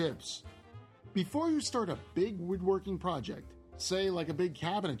Tom's Tips. Before you start a big woodworking project, say like a big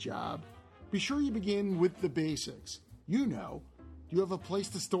cabinet job, be sure you begin with the basics. Do you have a place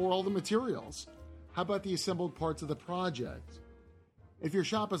to store all the materials? How about the assembled parts of the project? If your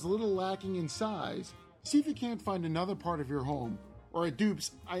shop is a little lacking in size, see if you can't find another part of your home, or a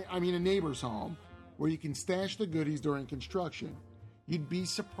neighbor's home, where you can stash the goodies during construction. You'd be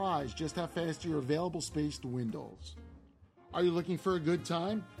surprised just how fast your available space dwindles. Are you looking for a good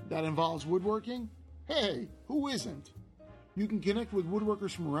time that involves woodworking? Hey, who isn't? You can connect with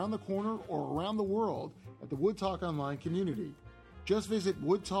woodworkers from around the corner or around the world at the Wood Talk Online community. Just visit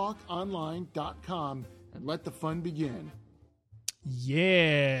woodtalkonline.com and let the fun begin.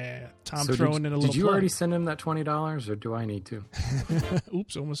 Yeah. Tom So throwing in a little Did you plug. already send him that $20, or do I need to?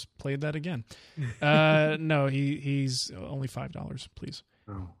 Oops, almost played that again. No, he's only $5, please.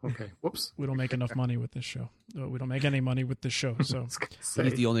 Oh, okay. Whoops. We don't make enough money with this show. We don't make any money with this show. So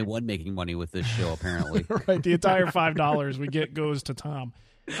He's the only one making money with this show, apparently. right, the entire $5 we get goes to Tom.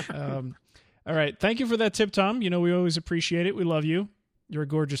 All right, thank you for that tip, Tom. You know, we always appreciate it. We love you. You're a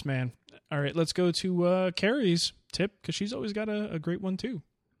gorgeous man. All right, let's go to Carrie's tip, because she's always got a great one too.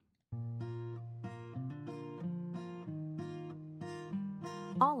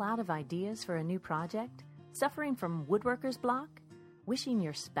 All out of ideas for a new project? Suffering from woodworker's block? Wishing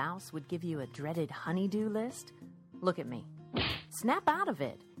your spouse would give you a dreaded honey-do list? Look at me. Snap out of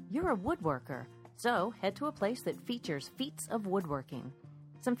it. You're a woodworker. So head to a place that features feats of woodworking.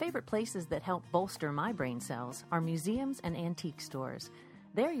 Some favorite places that help bolster my brain cells are museums and antique stores.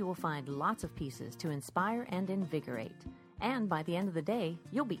 There you will find lots of pieces to inspire and invigorate. And by the end of the day,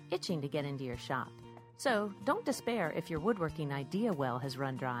 you'll be itching to get into your shop. So don't despair if your woodworking idea well has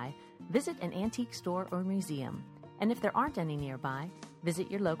run dry. Visit an antique store or museum. And if there aren't any nearby,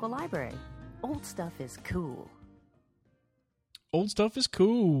 visit your local library. Old stuff is cool. Old stuff is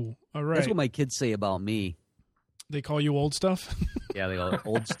cool. All right. That's what my kids say about me. They call you old stuff? Yeah, they go,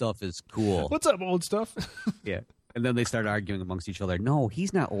 old stuff is cool. What's up, old stuff? Yeah. And then they start arguing amongst each other. No,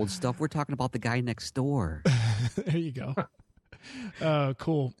 he's not old stuff. We're talking about the guy next door. There you go.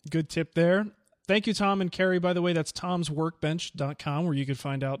 Cool. Good tip there. Thank you, Tom and Carrie. By the way, that's tomsworkbench.com, where you can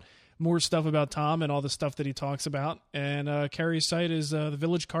find out more stuff about Tom and all the stuff that he talks about. And Carrie's site is The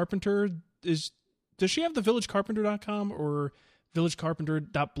Village Carpenter. Does she have thevillagecarpenter.com or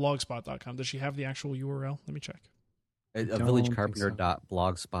villagecarpenter.blogspot.com? Does she have the actual URL? Let me check.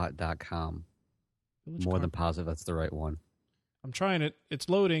 Villagecarpenter.blogspot.com. More than positive that's the right one. I'm trying it. It's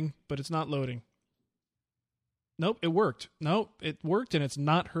loading, but it's not loading. Nope, it worked. Nope, it worked, and it's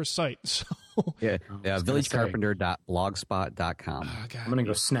not her site. So yeah, villagecarpenter.blogspot.com. Oh, God. I'm going to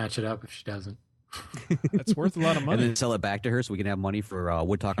go snatch it up if she doesn't. That's worth a lot of money. And then sell it back to her so we can have money for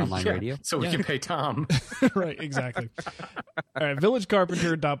Wood Talk Online Radio. So we can pay Tom. Right, exactly. All right,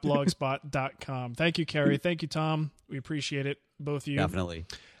 villagecarpenter.blogspot.com. Thank you, Carrie. Thank you, Tom. We appreciate it, both of you. Definitely.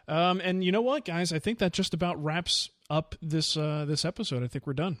 And you know what, guys? I think that just about wraps up this episode. I think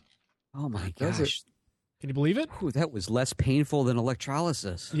we're done. Oh, my gosh. Can you believe it? Ooh, that was less painful than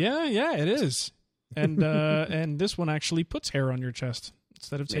electrolysis. Yeah, it is. And and this one actually puts hair on your chest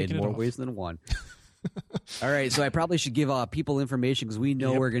instead of taking it off. In more ways than one. All right, so I probably should give people information because we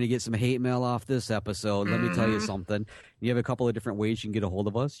know we're going to get some hate mail off this episode. Let me tell you something. You have a couple of different ways you can get a hold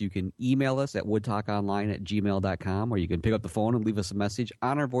of us. You can email us at woodtalkonline@gmail.com, or you can pick up the phone and leave us a message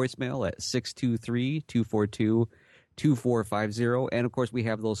on our voicemail at 623-242-2450. And, of course, we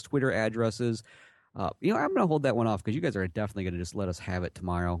have those Twitter addresses. I'm going to hold that one off because you guys are definitely going to just let us have it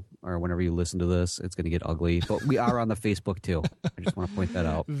tomorrow or whenever you listen to this. It's going to get ugly. But we are on the Facebook, too. I just want to point that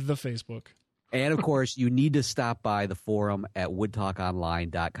out. The Facebook. And, of course, you need to stop by the forum at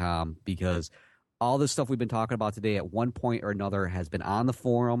woodtalkonline.com because all this stuff we've been talking about today at one point or another has been on the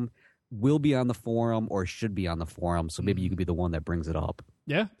forum, will be on the forum, or should be on the forum. So maybe you could be the one that brings it up.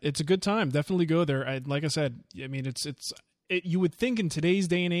 Yeah, it's a good time. Definitely go there. Like I said, I mean, you would think in today's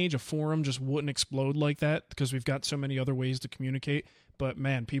day and age a forum just wouldn't explode like that because we've got so many other ways to communicate. But,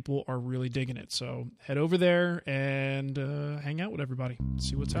 man, people are really digging it. So head over there and hang out with everybody.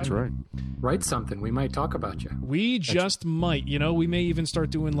 See what's happening. That's right. Write something. We might talk about you. We just might. We may even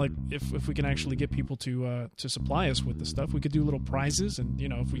start doing, like, if we can actually get people to supply us with the stuff, we could do little prizes. And,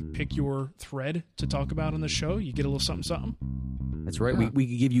 if we pick your thread to talk about on the show, you get a little something. That's right. Yeah. We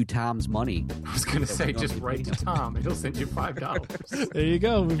could give you Tom's money. I was going to say, just write to Tom and he'll send you $5. There you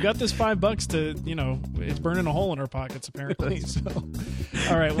go. We've got this $5 to, it's burning a hole in our pockets, apparently. So,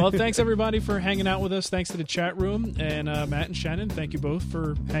 all right. Well, thanks, everybody, for hanging out with us. Thanks to the chat room. And Matt and Shannon, thank you both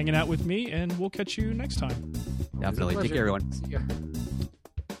for hanging out with me. And we'll catch you next time. Definitely. Take care, everyone. See ya.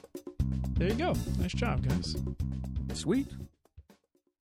 There you go. Nice job, guys. Sweet.